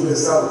should go to the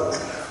South?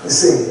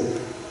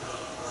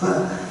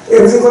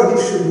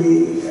 Everybody should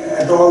be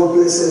at all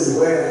places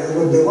where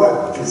they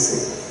want,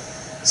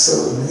 So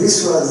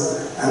this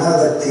was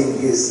another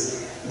thing, is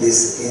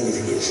this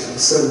unification.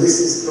 So this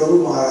is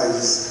Prabhu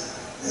Maharaj's,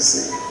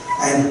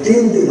 and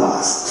till the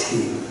last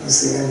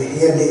and he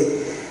had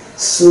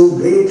so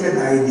great an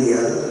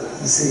ideal.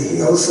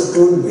 He also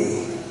told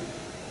me,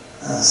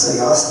 so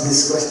I asked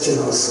this question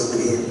also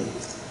to him,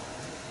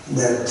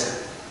 that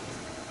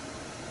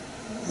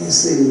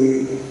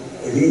we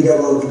read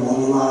about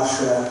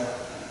Manunasha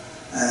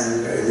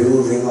and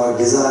removing our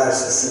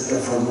desires, etc.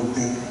 for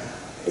mukti.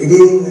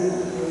 Again,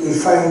 we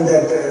find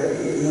that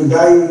you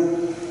die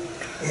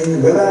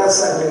in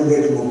Benares and you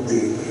get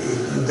mukti.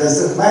 It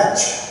doesn't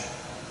match.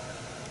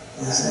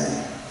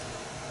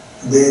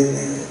 Then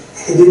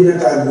he did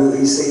not argue.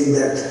 He said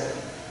that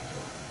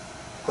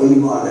Holy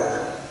Mother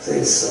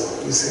said so.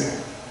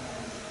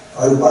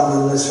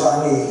 Alpananda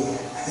Swami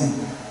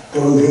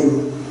told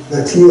him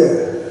that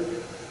here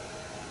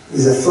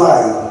is a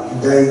fly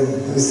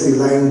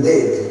lying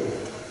dead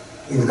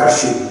in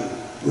Kashi.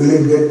 Will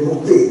it get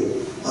mukti?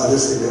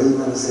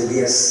 Alpananda said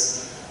yes.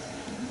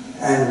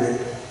 And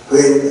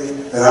when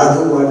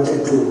Radhu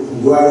wanted to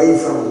go away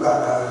from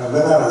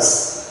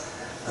Banaras,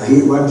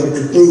 he wanted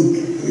to take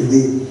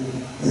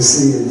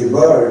the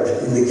bird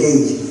in the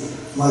cage.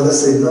 Mother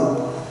said,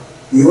 no,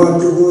 you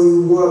want to go,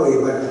 you go away,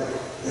 but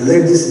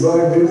let this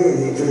bird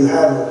remain. It will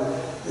have,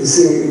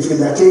 it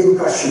will attain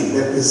Kashi,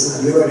 that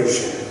is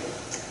liberation.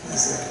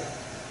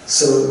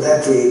 So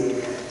that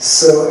way,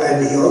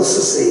 and he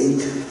also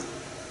said,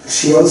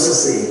 she also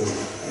said,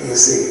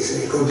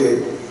 she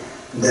quoted,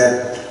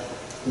 that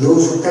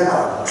those who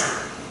cannot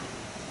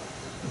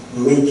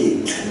make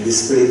it,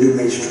 this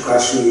pilgrimage to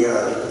Kashi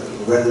or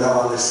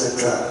Vrindavan,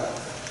 etc.,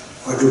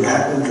 what would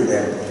happen to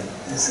them?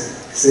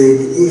 Said,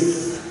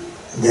 if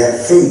they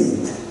have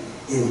faith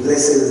in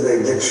places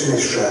like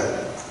Dakshineshwar,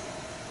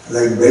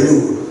 like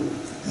Belur,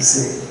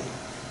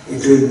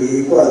 it will be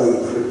equally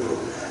fruitful.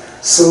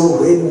 So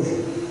when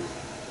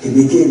he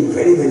became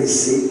very, very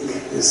sick,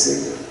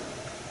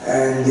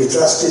 and the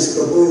trustees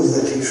proposed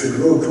that he should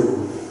go to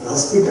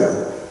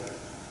hospital,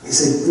 he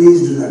said,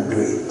 please do not do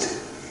it.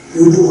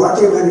 You do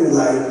whatever you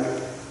like,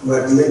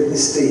 but let me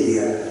stay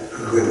here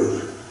in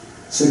Belur.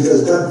 So it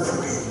was done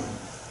for him.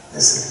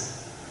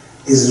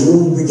 His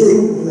room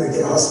became like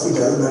a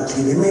hospital, but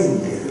he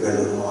remained in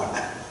Belur Math.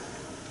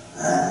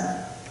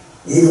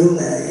 Even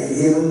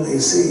you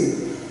see,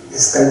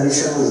 his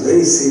condition was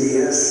very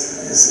serious,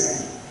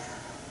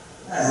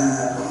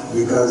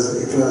 because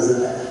it was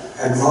an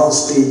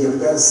advanced stage of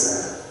cancer.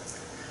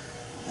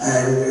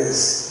 And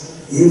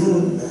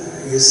even,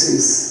 you see,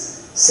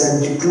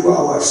 72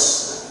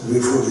 hours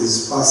before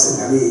his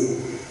passing away,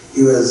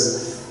 he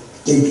was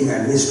taking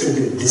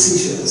administrative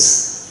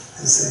decisions.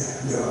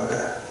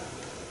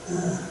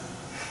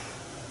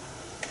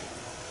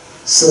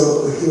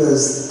 So he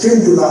was till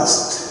the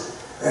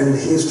last, and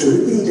he used to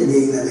repeat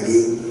again and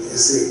again,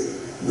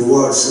 the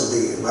words of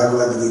the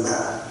Bhagavad Gita.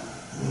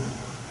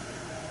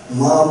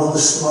 Ma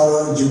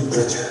manusmara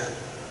judracha.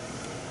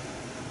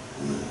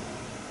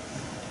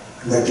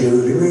 That you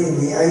remain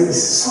me. I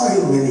saw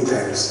him many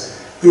times.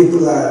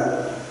 People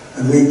are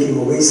making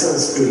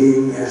obeisance to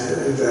him,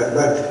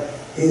 but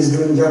he is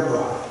doing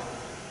japa.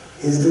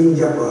 He is doing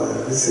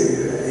japa.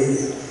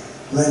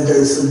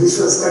 So this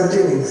was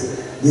continuing.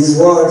 These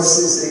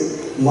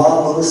words, Ma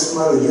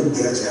manusmara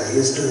judracha. He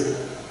used to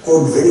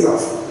quote very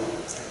often.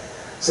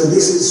 So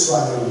this is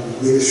Swami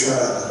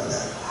Vireshwarananda.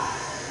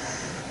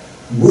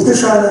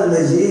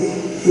 Bhutashananda ji,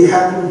 he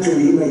happened to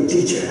be my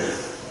teacher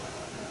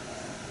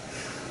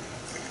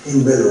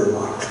in Belur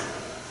Math.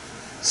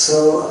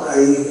 So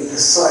I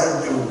saw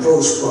him from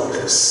close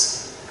quarters.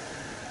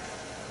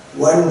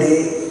 One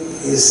day,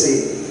 you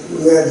see,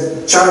 we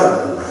were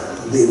charmed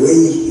the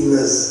way he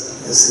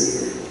was, you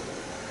see,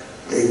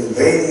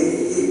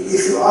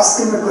 if you ask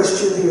him a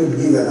question, he would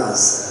give an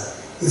answer.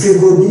 If you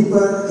go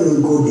deeper, he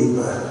will go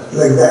deeper,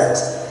 like that.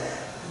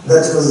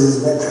 That was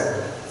his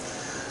method.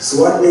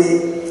 So one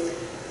day,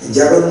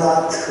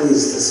 Jagannath, who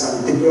is the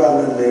son,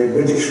 Tipurananda, a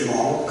British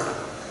monk,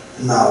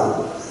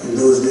 now, in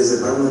those days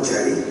a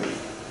brahmachari,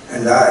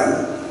 and I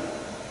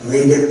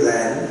made a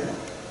plan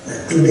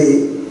that today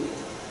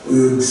we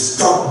would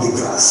stop the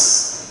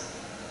class.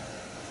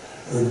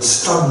 We would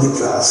stop the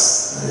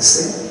class,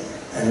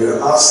 and we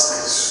would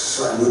ask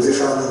Swami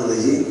Bhutashananda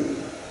ji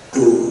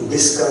to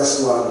discuss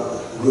one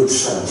good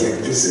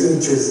subject,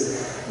 which is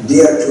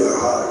dear to our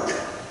heart.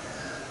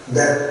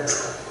 That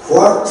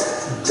what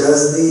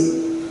does the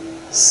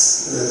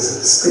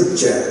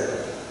scripture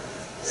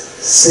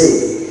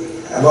say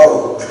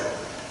about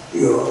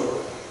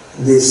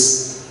this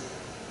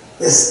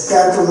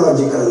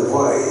eschatological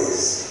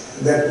voice?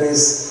 That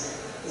means,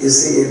 you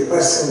see, a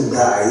person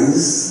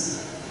dies,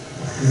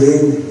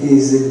 then he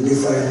is in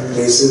different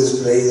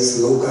places,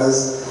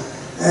 lokas,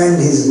 and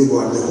he is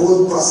rewarded. The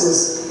whole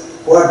process,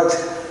 what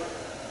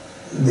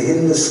the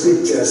Hindu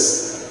scriptures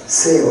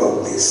say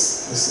about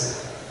this.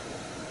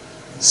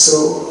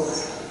 So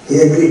he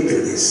agreed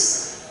to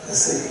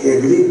this. He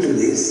agreed to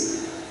this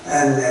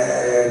and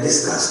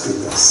discussed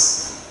with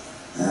us.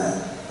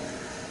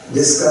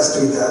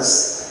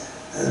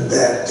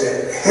 That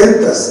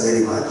helped us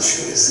very much,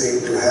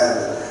 to have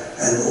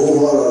an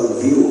overall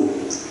view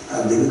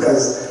of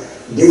because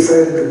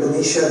different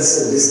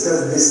Upanishads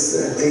discuss this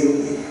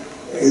thing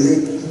a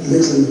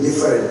little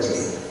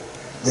differently.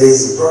 There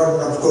is broad,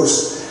 of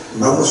course,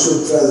 Brahma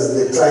Sutras,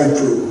 they try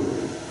to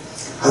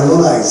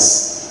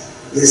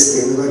harmonize this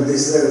thing, but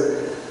this is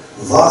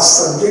a vast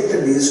subject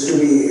and used to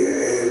be a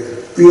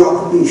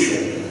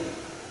preoccupation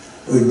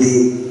with the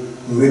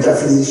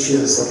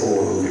metaphysicians of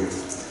old.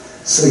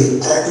 So he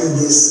tackled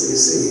this,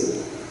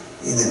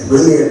 in a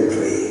brilliant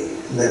way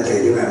that I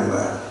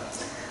remember.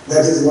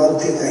 That is one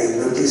thing I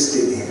noticed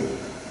in him.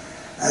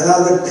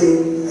 Another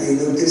thing I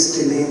noticed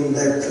in him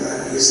that,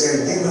 I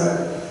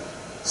never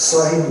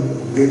saw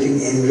him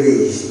getting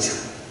enraged.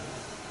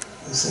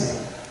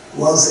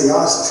 Once I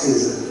asked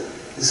his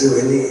You see,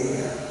 when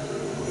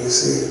you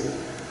see,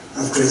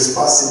 after his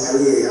passing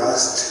away, I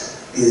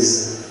asked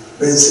his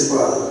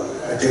principal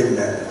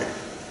attendant,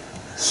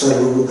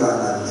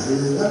 Sarvabhutananda. He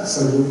said, "Not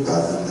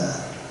Sarvabhutananda."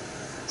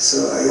 So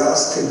I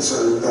asked him,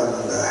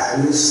 "Sarvabhutananda,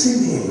 have you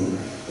seen him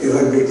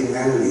ever getting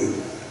angry?"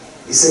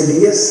 He said,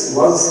 "Yes,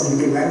 once he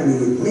became angry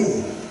with me."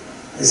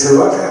 I said,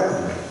 "What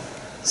happened?"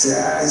 I said,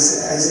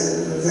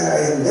 "I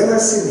have never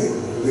seen him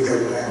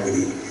become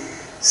angry."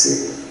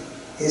 See,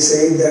 he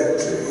said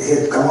that he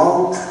had come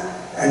out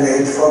and I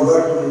had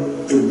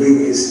forgotten to bring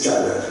his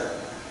charger.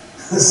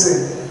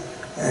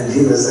 And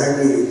he was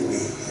angry with me.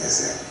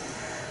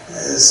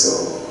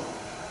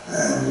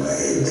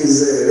 It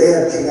is a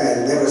rare thing. I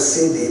have never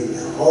seen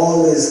him.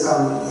 Always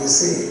come, you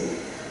see.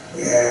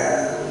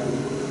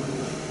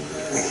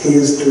 He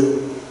used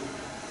to,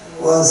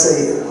 once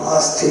I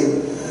asked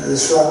him,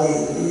 "Swami,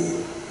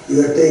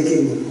 you are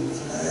taking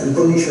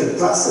Upanishad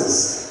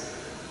classes,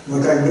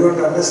 but I do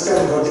not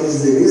understand what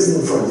is the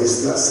reason for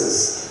these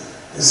classes."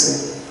 You see,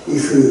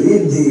 if you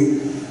read the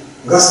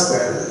Gospel,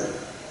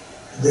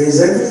 there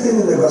is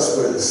everything in the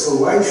Gospel, so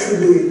why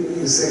should we,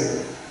 you say,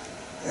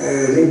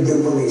 read the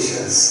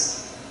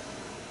Upanishads?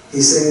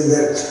 He said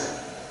that,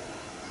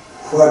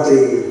 what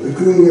a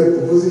peculiar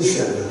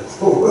proposition.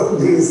 What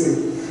do you say?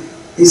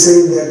 He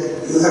said that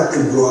you have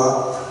to grow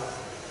up.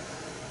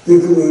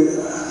 People will,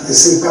 you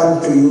see,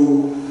 come to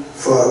you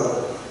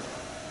for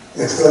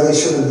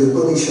explanation of the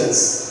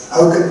Upanishads.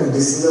 How can you?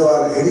 This is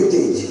our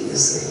heritage, you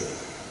see.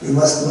 You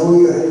must know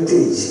your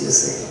heritage, you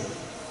see.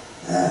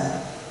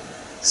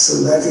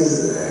 So that is,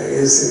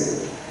 you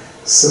see.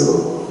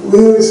 So we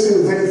used to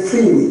be very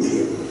free with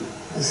him.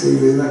 You see,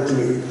 we were not to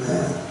be.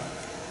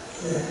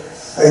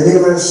 I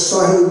never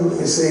saw him,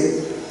 you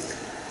see,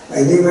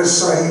 I never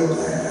saw him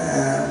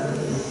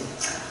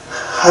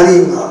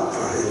hurrying up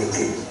or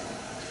anything.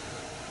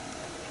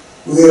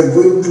 We are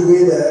going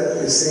together,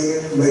 you see,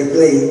 by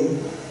plane.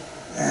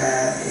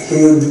 He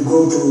would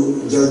go to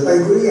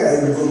Jalpaiguri,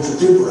 I would go to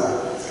Tripura.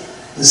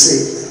 You see,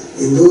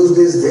 in those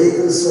days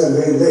vehicles were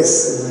very less,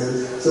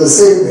 so the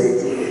same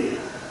vehicle.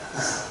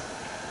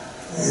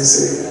 You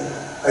see,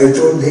 I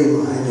told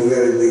him when we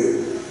were in the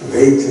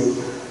vehicle,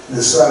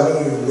 "The Swami,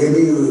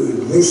 maybe you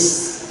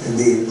missed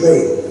the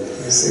plane."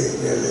 You see,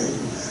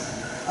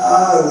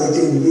 let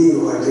it be,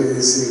 what did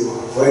you say?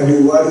 Why do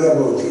you worry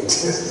about it?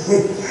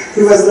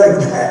 He was like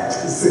that.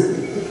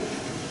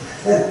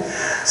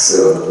 So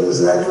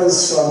that was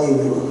Swami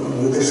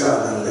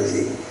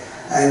Bhuteshanandaji.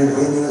 And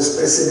when he was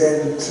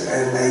president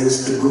and I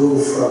used to go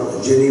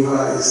from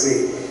Geneva, you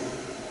see,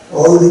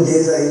 all the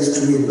days I used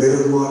to be in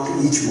Belmont,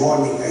 each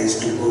morning I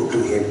used to go to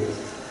him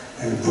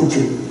and put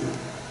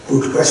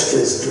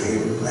questions to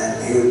him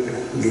and he would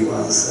give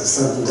answers.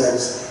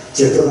 Sometimes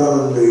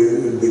Chaturanga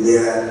would be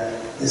there,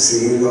 you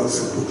see, he would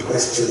also put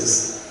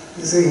questions.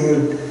 You see, he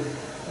would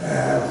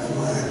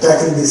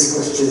tackle these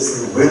questions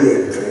in a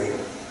brilliant way.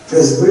 He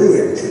was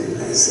brilliant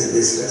in, I say,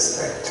 this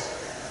respect.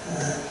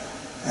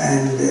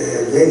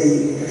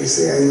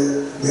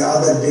 The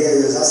other day I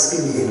was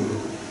asking him,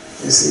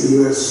 you see,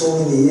 you were so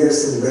many years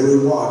in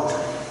Belmont,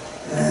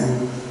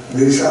 and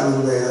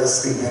Virishananda was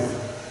asking him,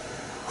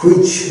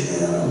 which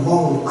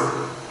monk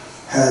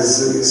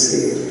has, you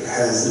see,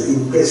 has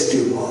impressed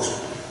you most?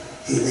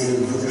 He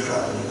named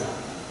Virishananda.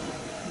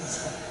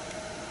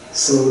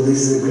 So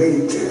this is a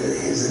great,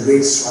 he's a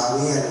great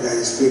Swami, and I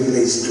was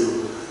privileged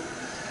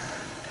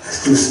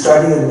to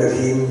study under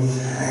him.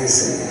 I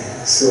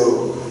say,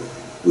 so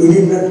we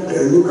did not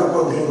look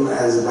upon him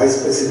as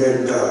vice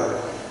president or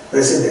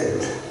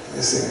president.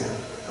 I say,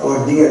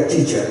 our dear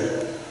teacher.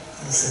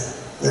 I say,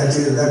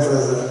 that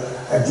was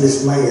at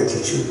least my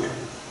attitude.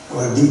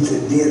 Our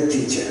dear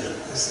teacher.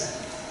 I say.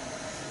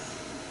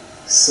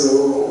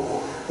 So,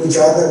 which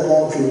other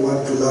monk you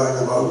want to learn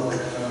about?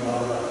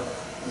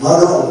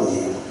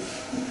 Madhavanji.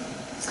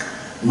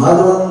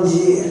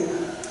 Madhavanji,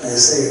 I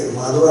say,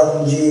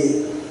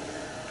 Madhavanji,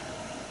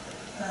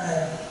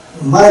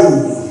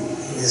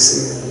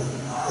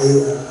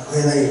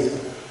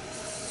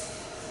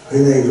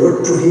 when I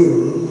wrote to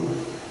him,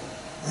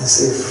 I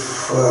say,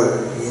 for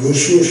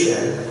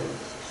initiation,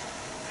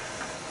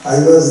 I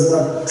was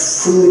not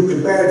fully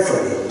prepared for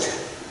it.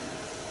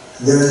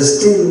 There was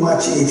still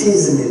much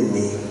atheism in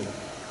me.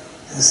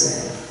 I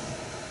say,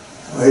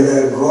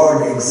 whether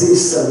God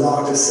exists or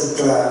not,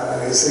 etc.,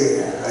 I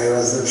say, I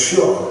was not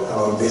sure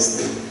about this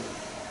thing.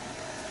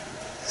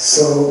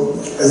 So,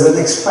 as an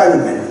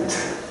experiment,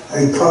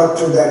 I thought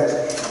that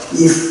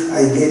if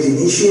I get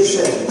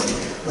initiation,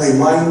 my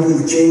mind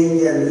will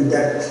change, and with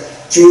that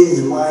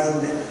changed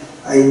mind,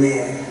 I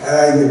may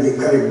arrive at the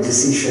correct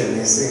decision,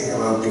 I say,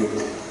 about it.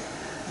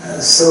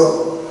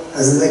 So,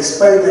 as an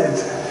experiment,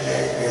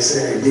 I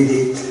say, I did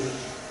it,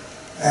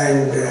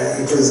 and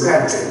it was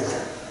granted.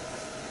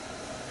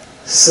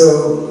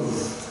 So,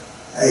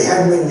 I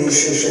had my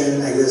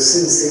initiation, I was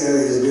sincere,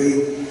 I was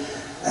doing,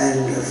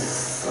 and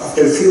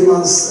after a few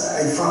months,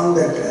 I found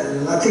that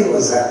nothing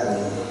was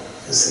happening,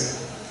 you see.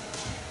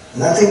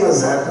 Nothing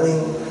was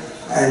happening,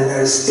 and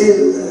I was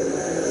still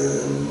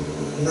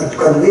not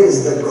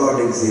convinced that God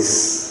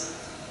exists.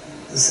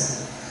 You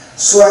see.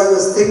 So I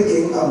was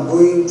thinking of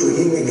going to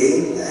him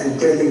again and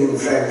telling him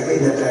frankly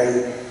that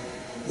I,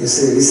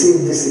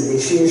 received this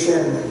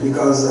initiation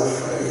because of,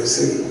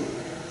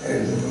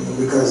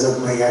 because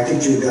of my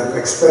attitude of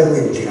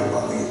experimenting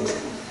upon it.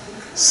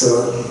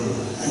 So,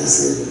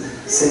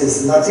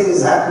 since nothing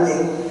is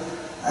happening,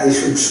 I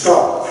should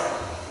stop,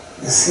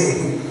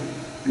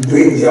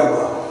 doing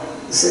japa.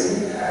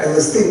 I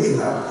was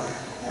thinking of,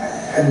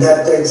 at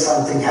that time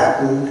something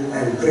happened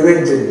and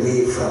prevented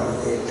me from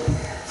it,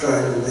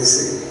 from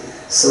this.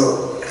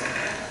 So,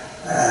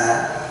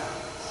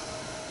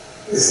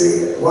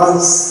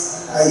 once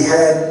I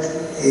had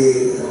a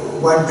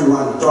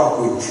one-to-one talk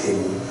with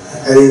him,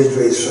 arranged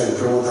by Swami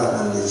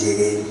Prabodhanandaji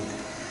again.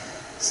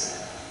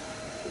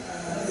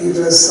 It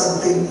was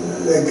something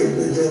like,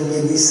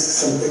 maybe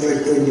something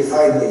like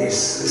 25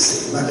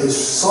 minutes, but I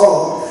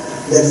saw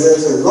that there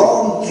was a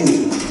long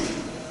queue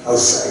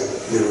outside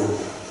the room.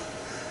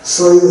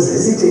 So I was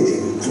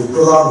hesitating to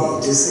prolong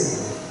it,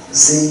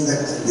 seeing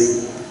that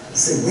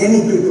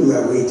many people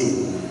are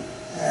waiting.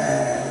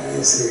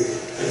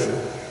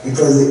 It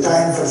was the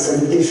time for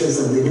salutations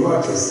of the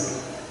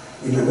devotees.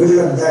 In the middle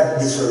of that,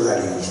 this was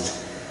arranged.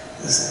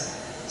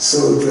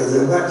 So it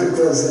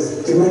was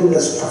a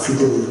tremendous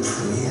profitable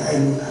for me. I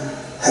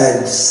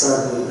had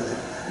some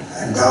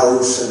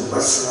doubts and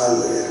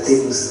personal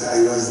things.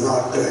 I was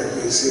not,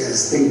 I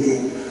was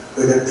thinking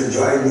whether to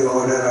join the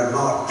order or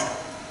not.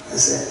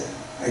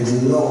 I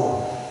didn't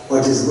know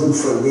what is good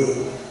for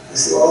me.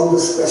 All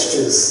those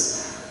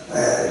questions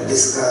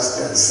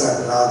discussed and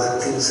certain other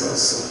things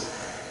also.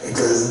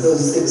 Because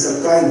those things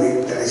are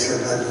private, I shall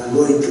not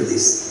go into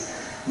this.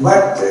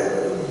 But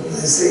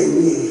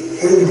we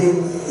held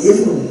him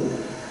in.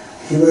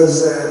 He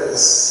was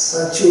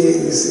such a,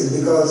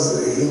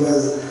 because he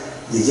was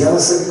the General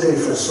Secretary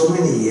for so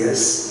many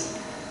years,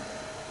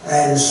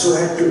 and so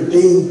had to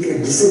take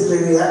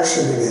disciplinary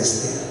action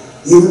against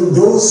him. Even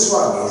those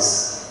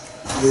Swamis,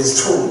 he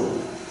is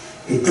told,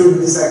 he took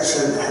this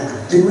action and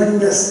had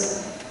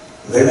tremendous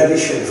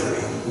veneration for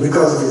him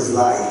because of his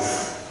life.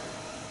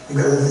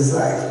 Because of his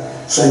life.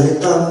 So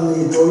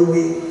Nityananda told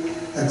me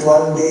that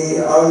one day,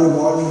 early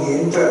morning, he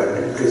entered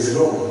into his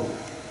room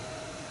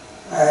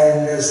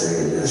and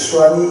said,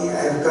 Swami,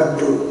 I have come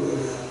to,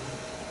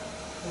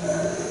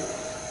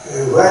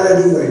 where are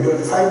you? I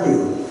don't find you.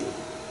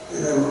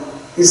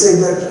 He said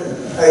that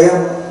I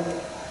am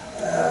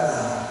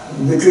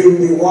between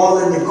the wall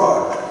and the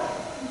cot.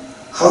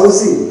 How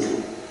is it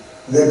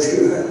that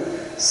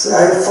so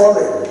I have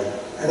fallen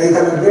and I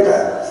cannot get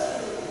up?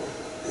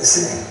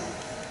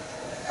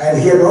 And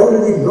he had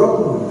already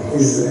broken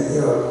his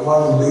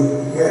one of the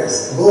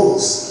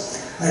goals,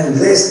 and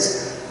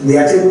lest the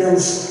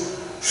attendants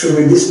should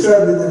be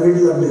disturbed in the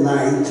middle of the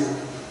night,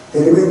 he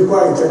remained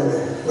quiet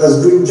and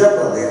was doing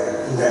japa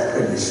there in that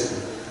condition.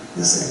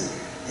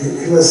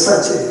 He was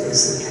such a,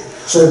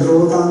 so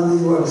Prabhupada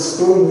once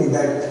told me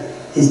that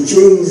he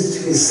changed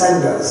his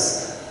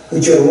sandals,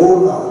 which are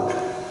worn out,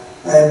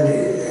 and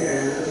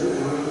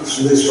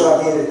the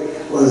Swami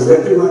was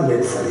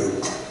reprimanded for it.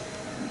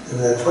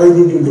 That, why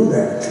did you do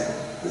that?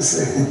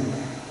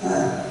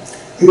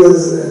 He was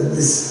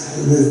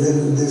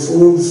this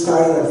old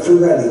style of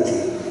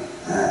frugality.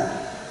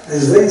 He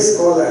was very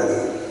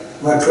scholarly.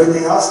 But when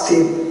they asked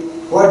him,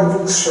 what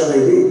books shall I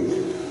read?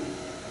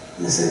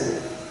 He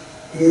said,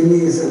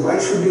 why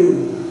should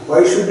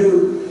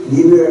you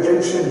give your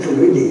attention to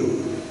reading?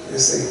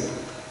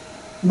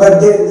 But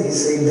then he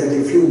said that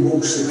a few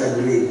books you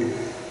can read.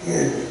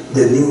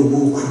 The new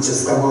book which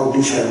has come out,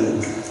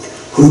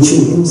 which he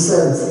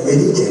himself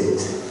edited.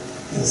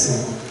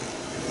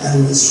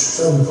 And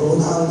Swami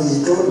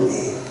Prabodhanandaji told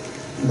me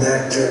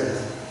that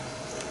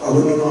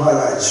Abhuni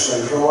Maharaj,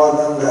 Swami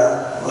Prabodhananda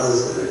was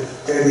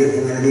telling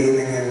him again and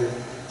again,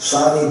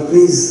 Swami,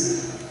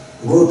 please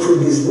go through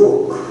this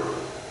book.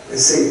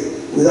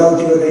 Without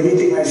your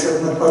editing, I shall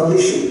not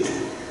publish it.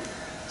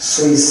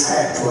 So he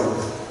sat one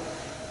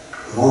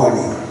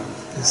morning,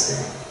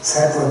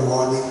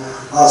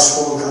 asked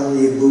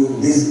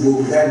Prabodhanandaji, this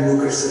book, that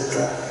book,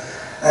 etc.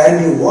 And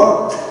he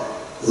walked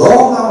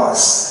long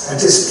hours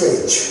at a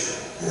stretch.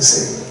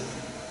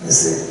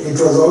 It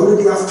was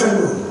already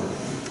afternoon.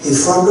 He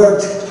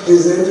forgot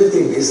his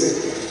everything.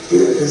 He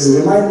was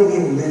reminding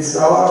him, this is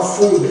our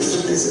food.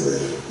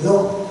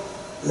 No,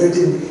 let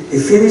him. He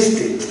finished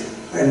it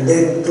and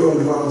then told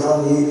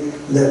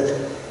Prabodhanandaji that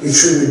it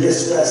should be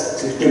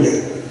dispatched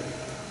today.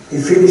 He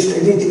finished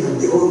editing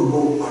of the whole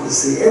book,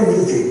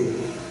 everything.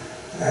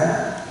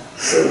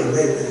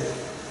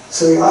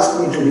 So he asked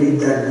me to read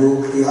that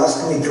book. He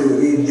asked me to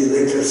read the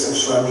letters of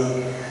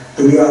Swami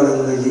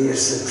Turiyanandaji,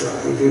 etc.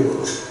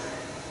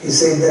 He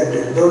said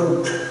that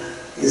don't,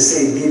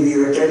 give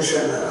your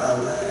attention,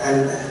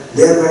 and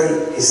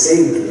thereby he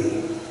saved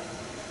me.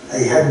 I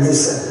had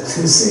this,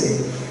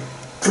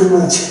 too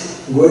much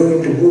going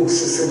into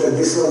books, etc.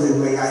 This was in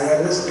my, I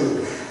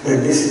understood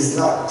that this is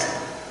not,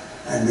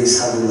 and this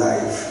humble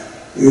life.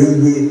 You will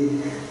be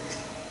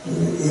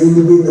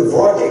in the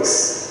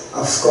vortex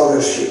of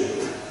scholarship,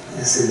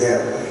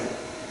 thereby.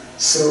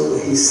 So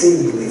he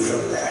saved me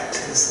from that.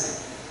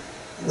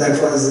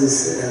 That was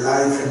his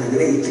life and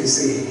great, you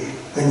see.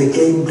 When he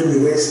came to the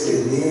West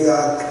in New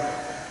York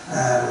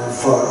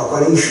for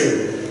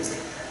operation,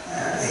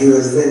 he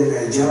was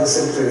then General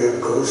Secretary,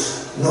 of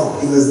course. No,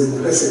 he was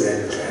the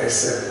President,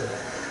 etc.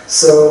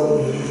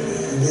 So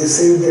they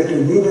said that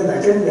you need an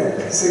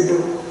attendant. He said,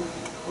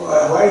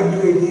 why do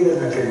we need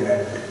an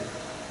attendant?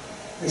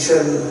 We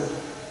shall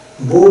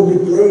board the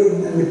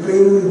plane and the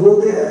plane will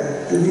go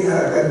there to New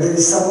York and there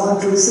is someone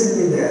to receive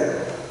me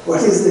there.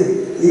 What is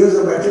the use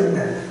of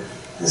attendant?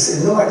 He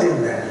said, no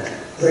attendant,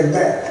 like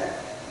that.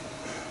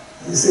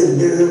 He said,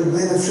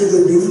 when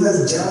he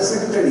was General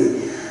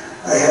Secretary,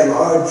 I have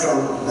heard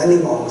from many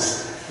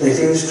monks that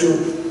he used to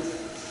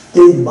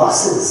take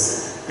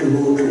buses to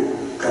go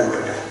to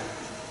Calcutta.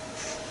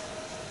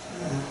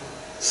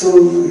 So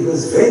he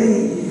was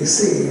very, you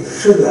see,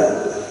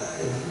 frugal,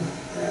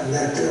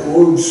 that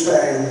old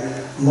style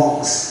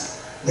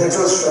monks. That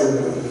was from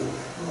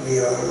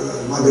your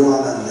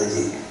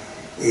Madhavanandaji,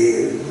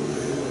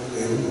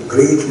 a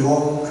great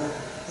monk.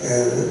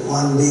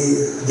 One day,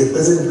 the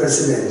present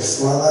president,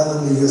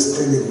 Swami, was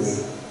telling me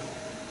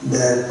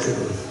that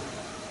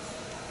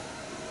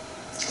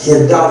he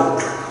had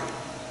doubt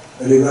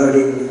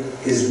regarding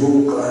his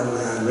book on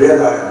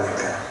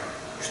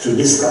Reminiscences to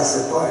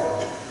discuss a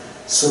point.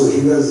 So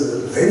he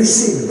was very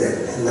sick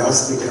then in the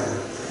hospital.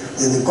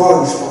 Then they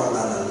called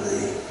Amarananda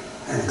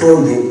and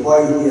told him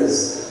why he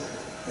has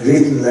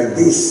written like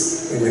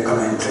this in the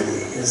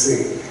commentary, you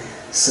see.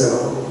 So,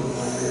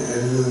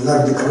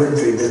 not the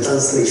commentary, the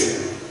translation.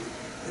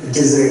 It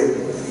is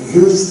a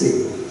huge thing.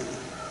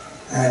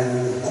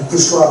 And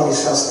Swami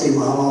Shastri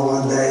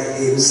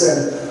Mahamavandai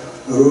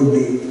himself wrote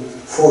the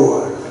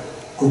foreword.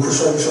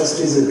 Swami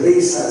Shastri is a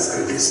great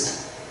Sanskritist.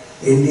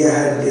 India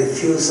had a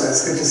few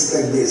Sanskritists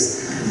like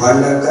this.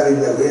 Bhandakar in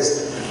the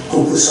west,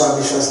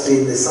 Swami Shastri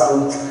in the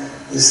south,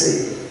 you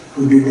see,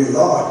 who did a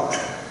lot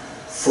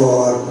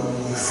for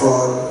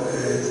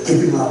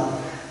keeping up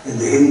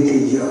the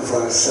heritage of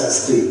our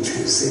Sanskrit,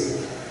 you see.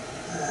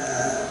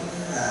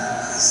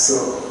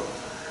 So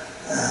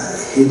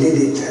he did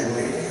it, and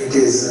it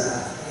is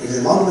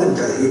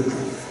monumental.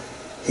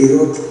 He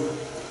wrote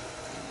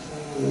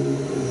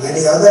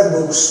many other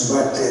books,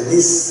 but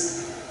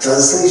this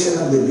translation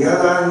of the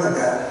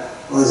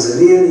Brihadaranyaka was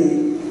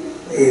really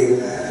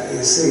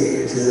you see,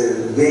 it is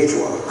a great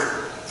work.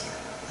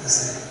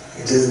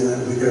 It is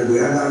because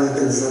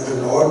Brihadaranyaka is not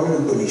an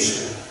ordinary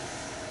position.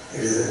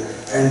 It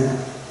is and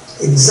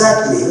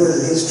exactly,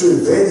 history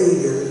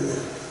very.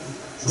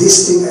 This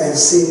thing I have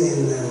seen in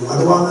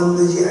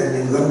Madhavanandaji and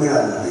in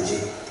Gambhiranandaji.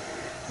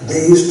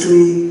 They used to be,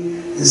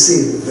 you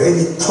see,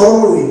 very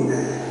thorough in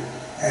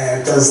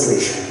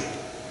translation,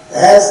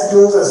 as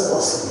close as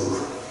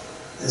possible,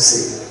 you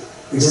see.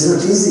 Which is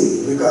not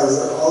easy, because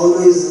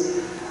always,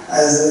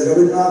 as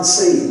Rabindranath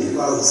said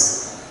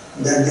once,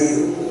 that the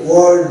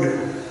word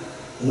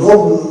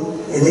noble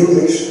in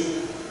English,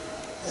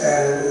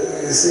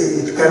 you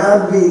see, it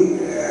cannot be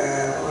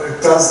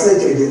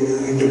translated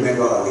into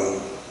Bengali.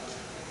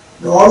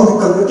 All the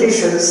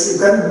connotations, you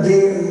cannot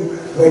bring,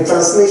 by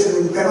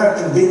translation, you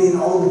cannot bring in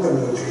all the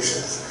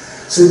connotations.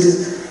 So it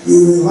is,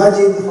 you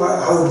imagine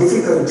how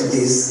difficult it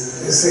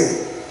is, you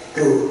say,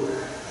 to,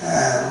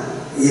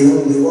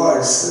 even the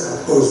words,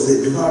 of course,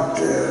 they do not,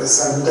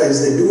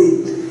 sometimes they do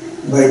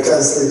it by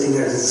translating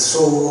it as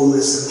soul,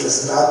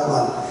 as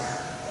Atman.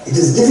 It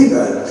is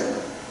difficult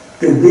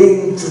to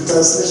bring to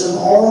translation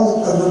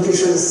all the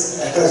connotations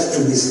attached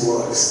to these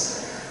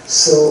words.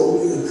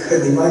 So you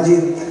can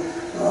imagine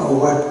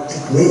what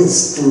it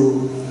means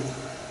to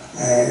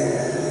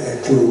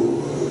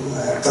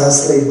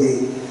translate the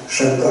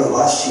Shankara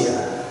Bhashya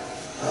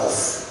of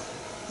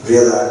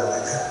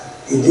Brihadaranyaka.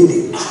 He did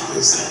it,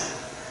 you see.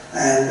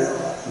 And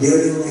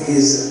during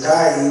his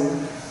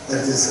time,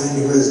 that is when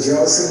he was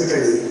General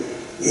Secretary,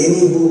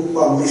 any book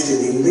published in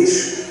English,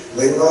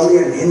 Bengali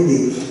and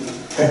Hindi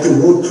had to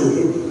go through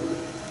him.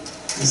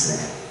 You see.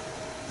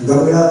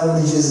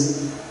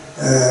 Gambhiranandaji's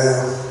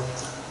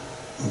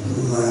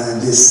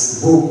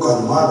this book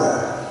on Mother,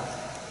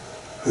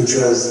 which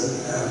was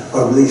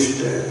published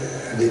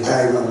at the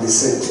time of the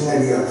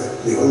centenary of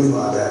the Holy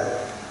Mother,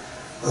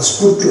 was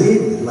put to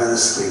him in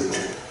manuscript.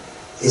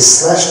 He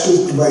slashed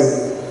it by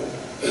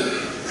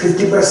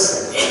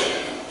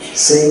 50%,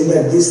 saying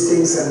that these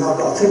things are not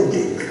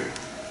authentic.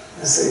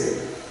 I say,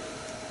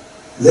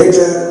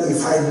 later we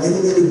find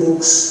many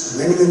books,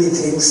 many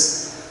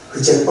things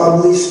which are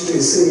published,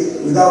 you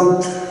see,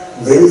 without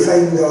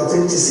verifying the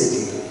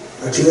authenticity.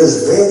 But he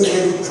was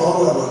very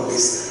thorough about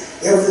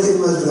this.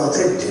 Everything must be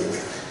authentic.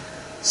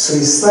 So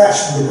he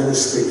slashed the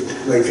manuscript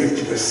by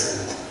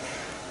 50%.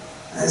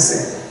 I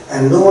say,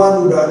 and no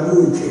one would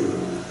argue with him.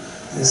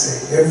 I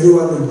say,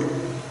 everyone would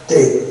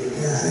take.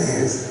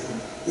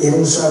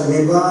 Even Swami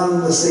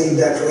Vivekananda said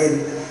that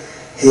when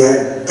he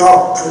had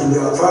talked to the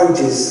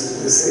authorities,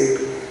 say,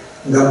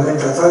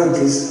 government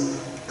authorities,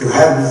 to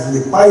have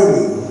the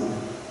piling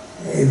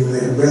in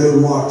Belur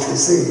Math, you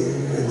see,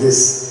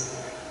 this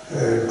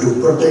to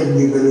protect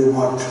the Belur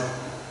Math,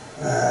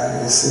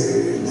 you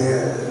see,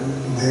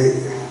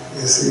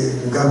 you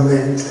see,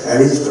 government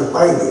arranged for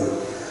piling.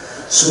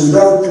 So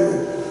without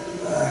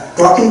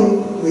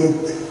talking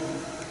with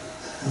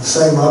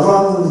Swami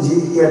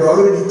Amarananda, he had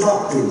already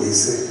talked with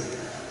this.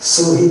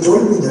 So he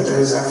told me that I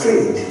was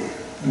afraid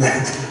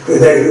that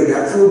whether he would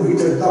approve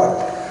it or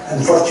not.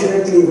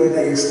 Unfortunately, when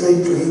I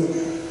explained to him,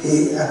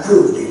 he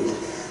approved it.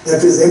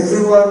 That is,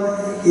 everyone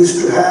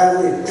used to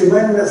have a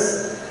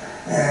tremendous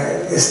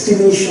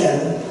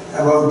estimation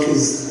about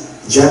his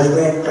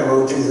judgment,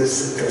 about his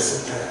etc.,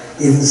 etc.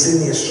 Even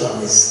senior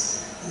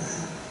Swamis.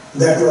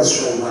 That was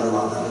Swami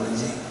Amarananda.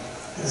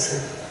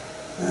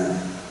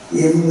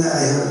 Even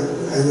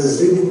I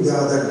was reading the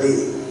other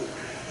day,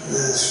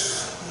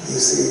 you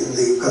see,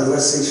 the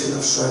conversation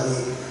of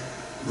Swami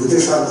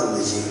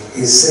Buddheshanandaji.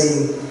 He is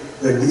saying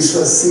that this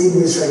was seen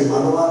with Swami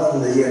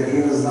Amaranandaji and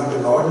he was not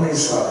an ordinary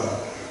Swami.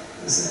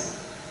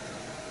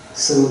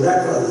 So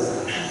that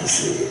was, you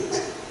see,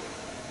 it.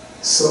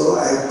 So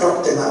I have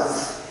talked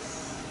enough.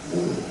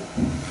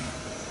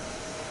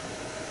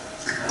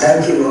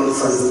 Thank you all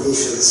for your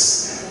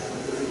patience.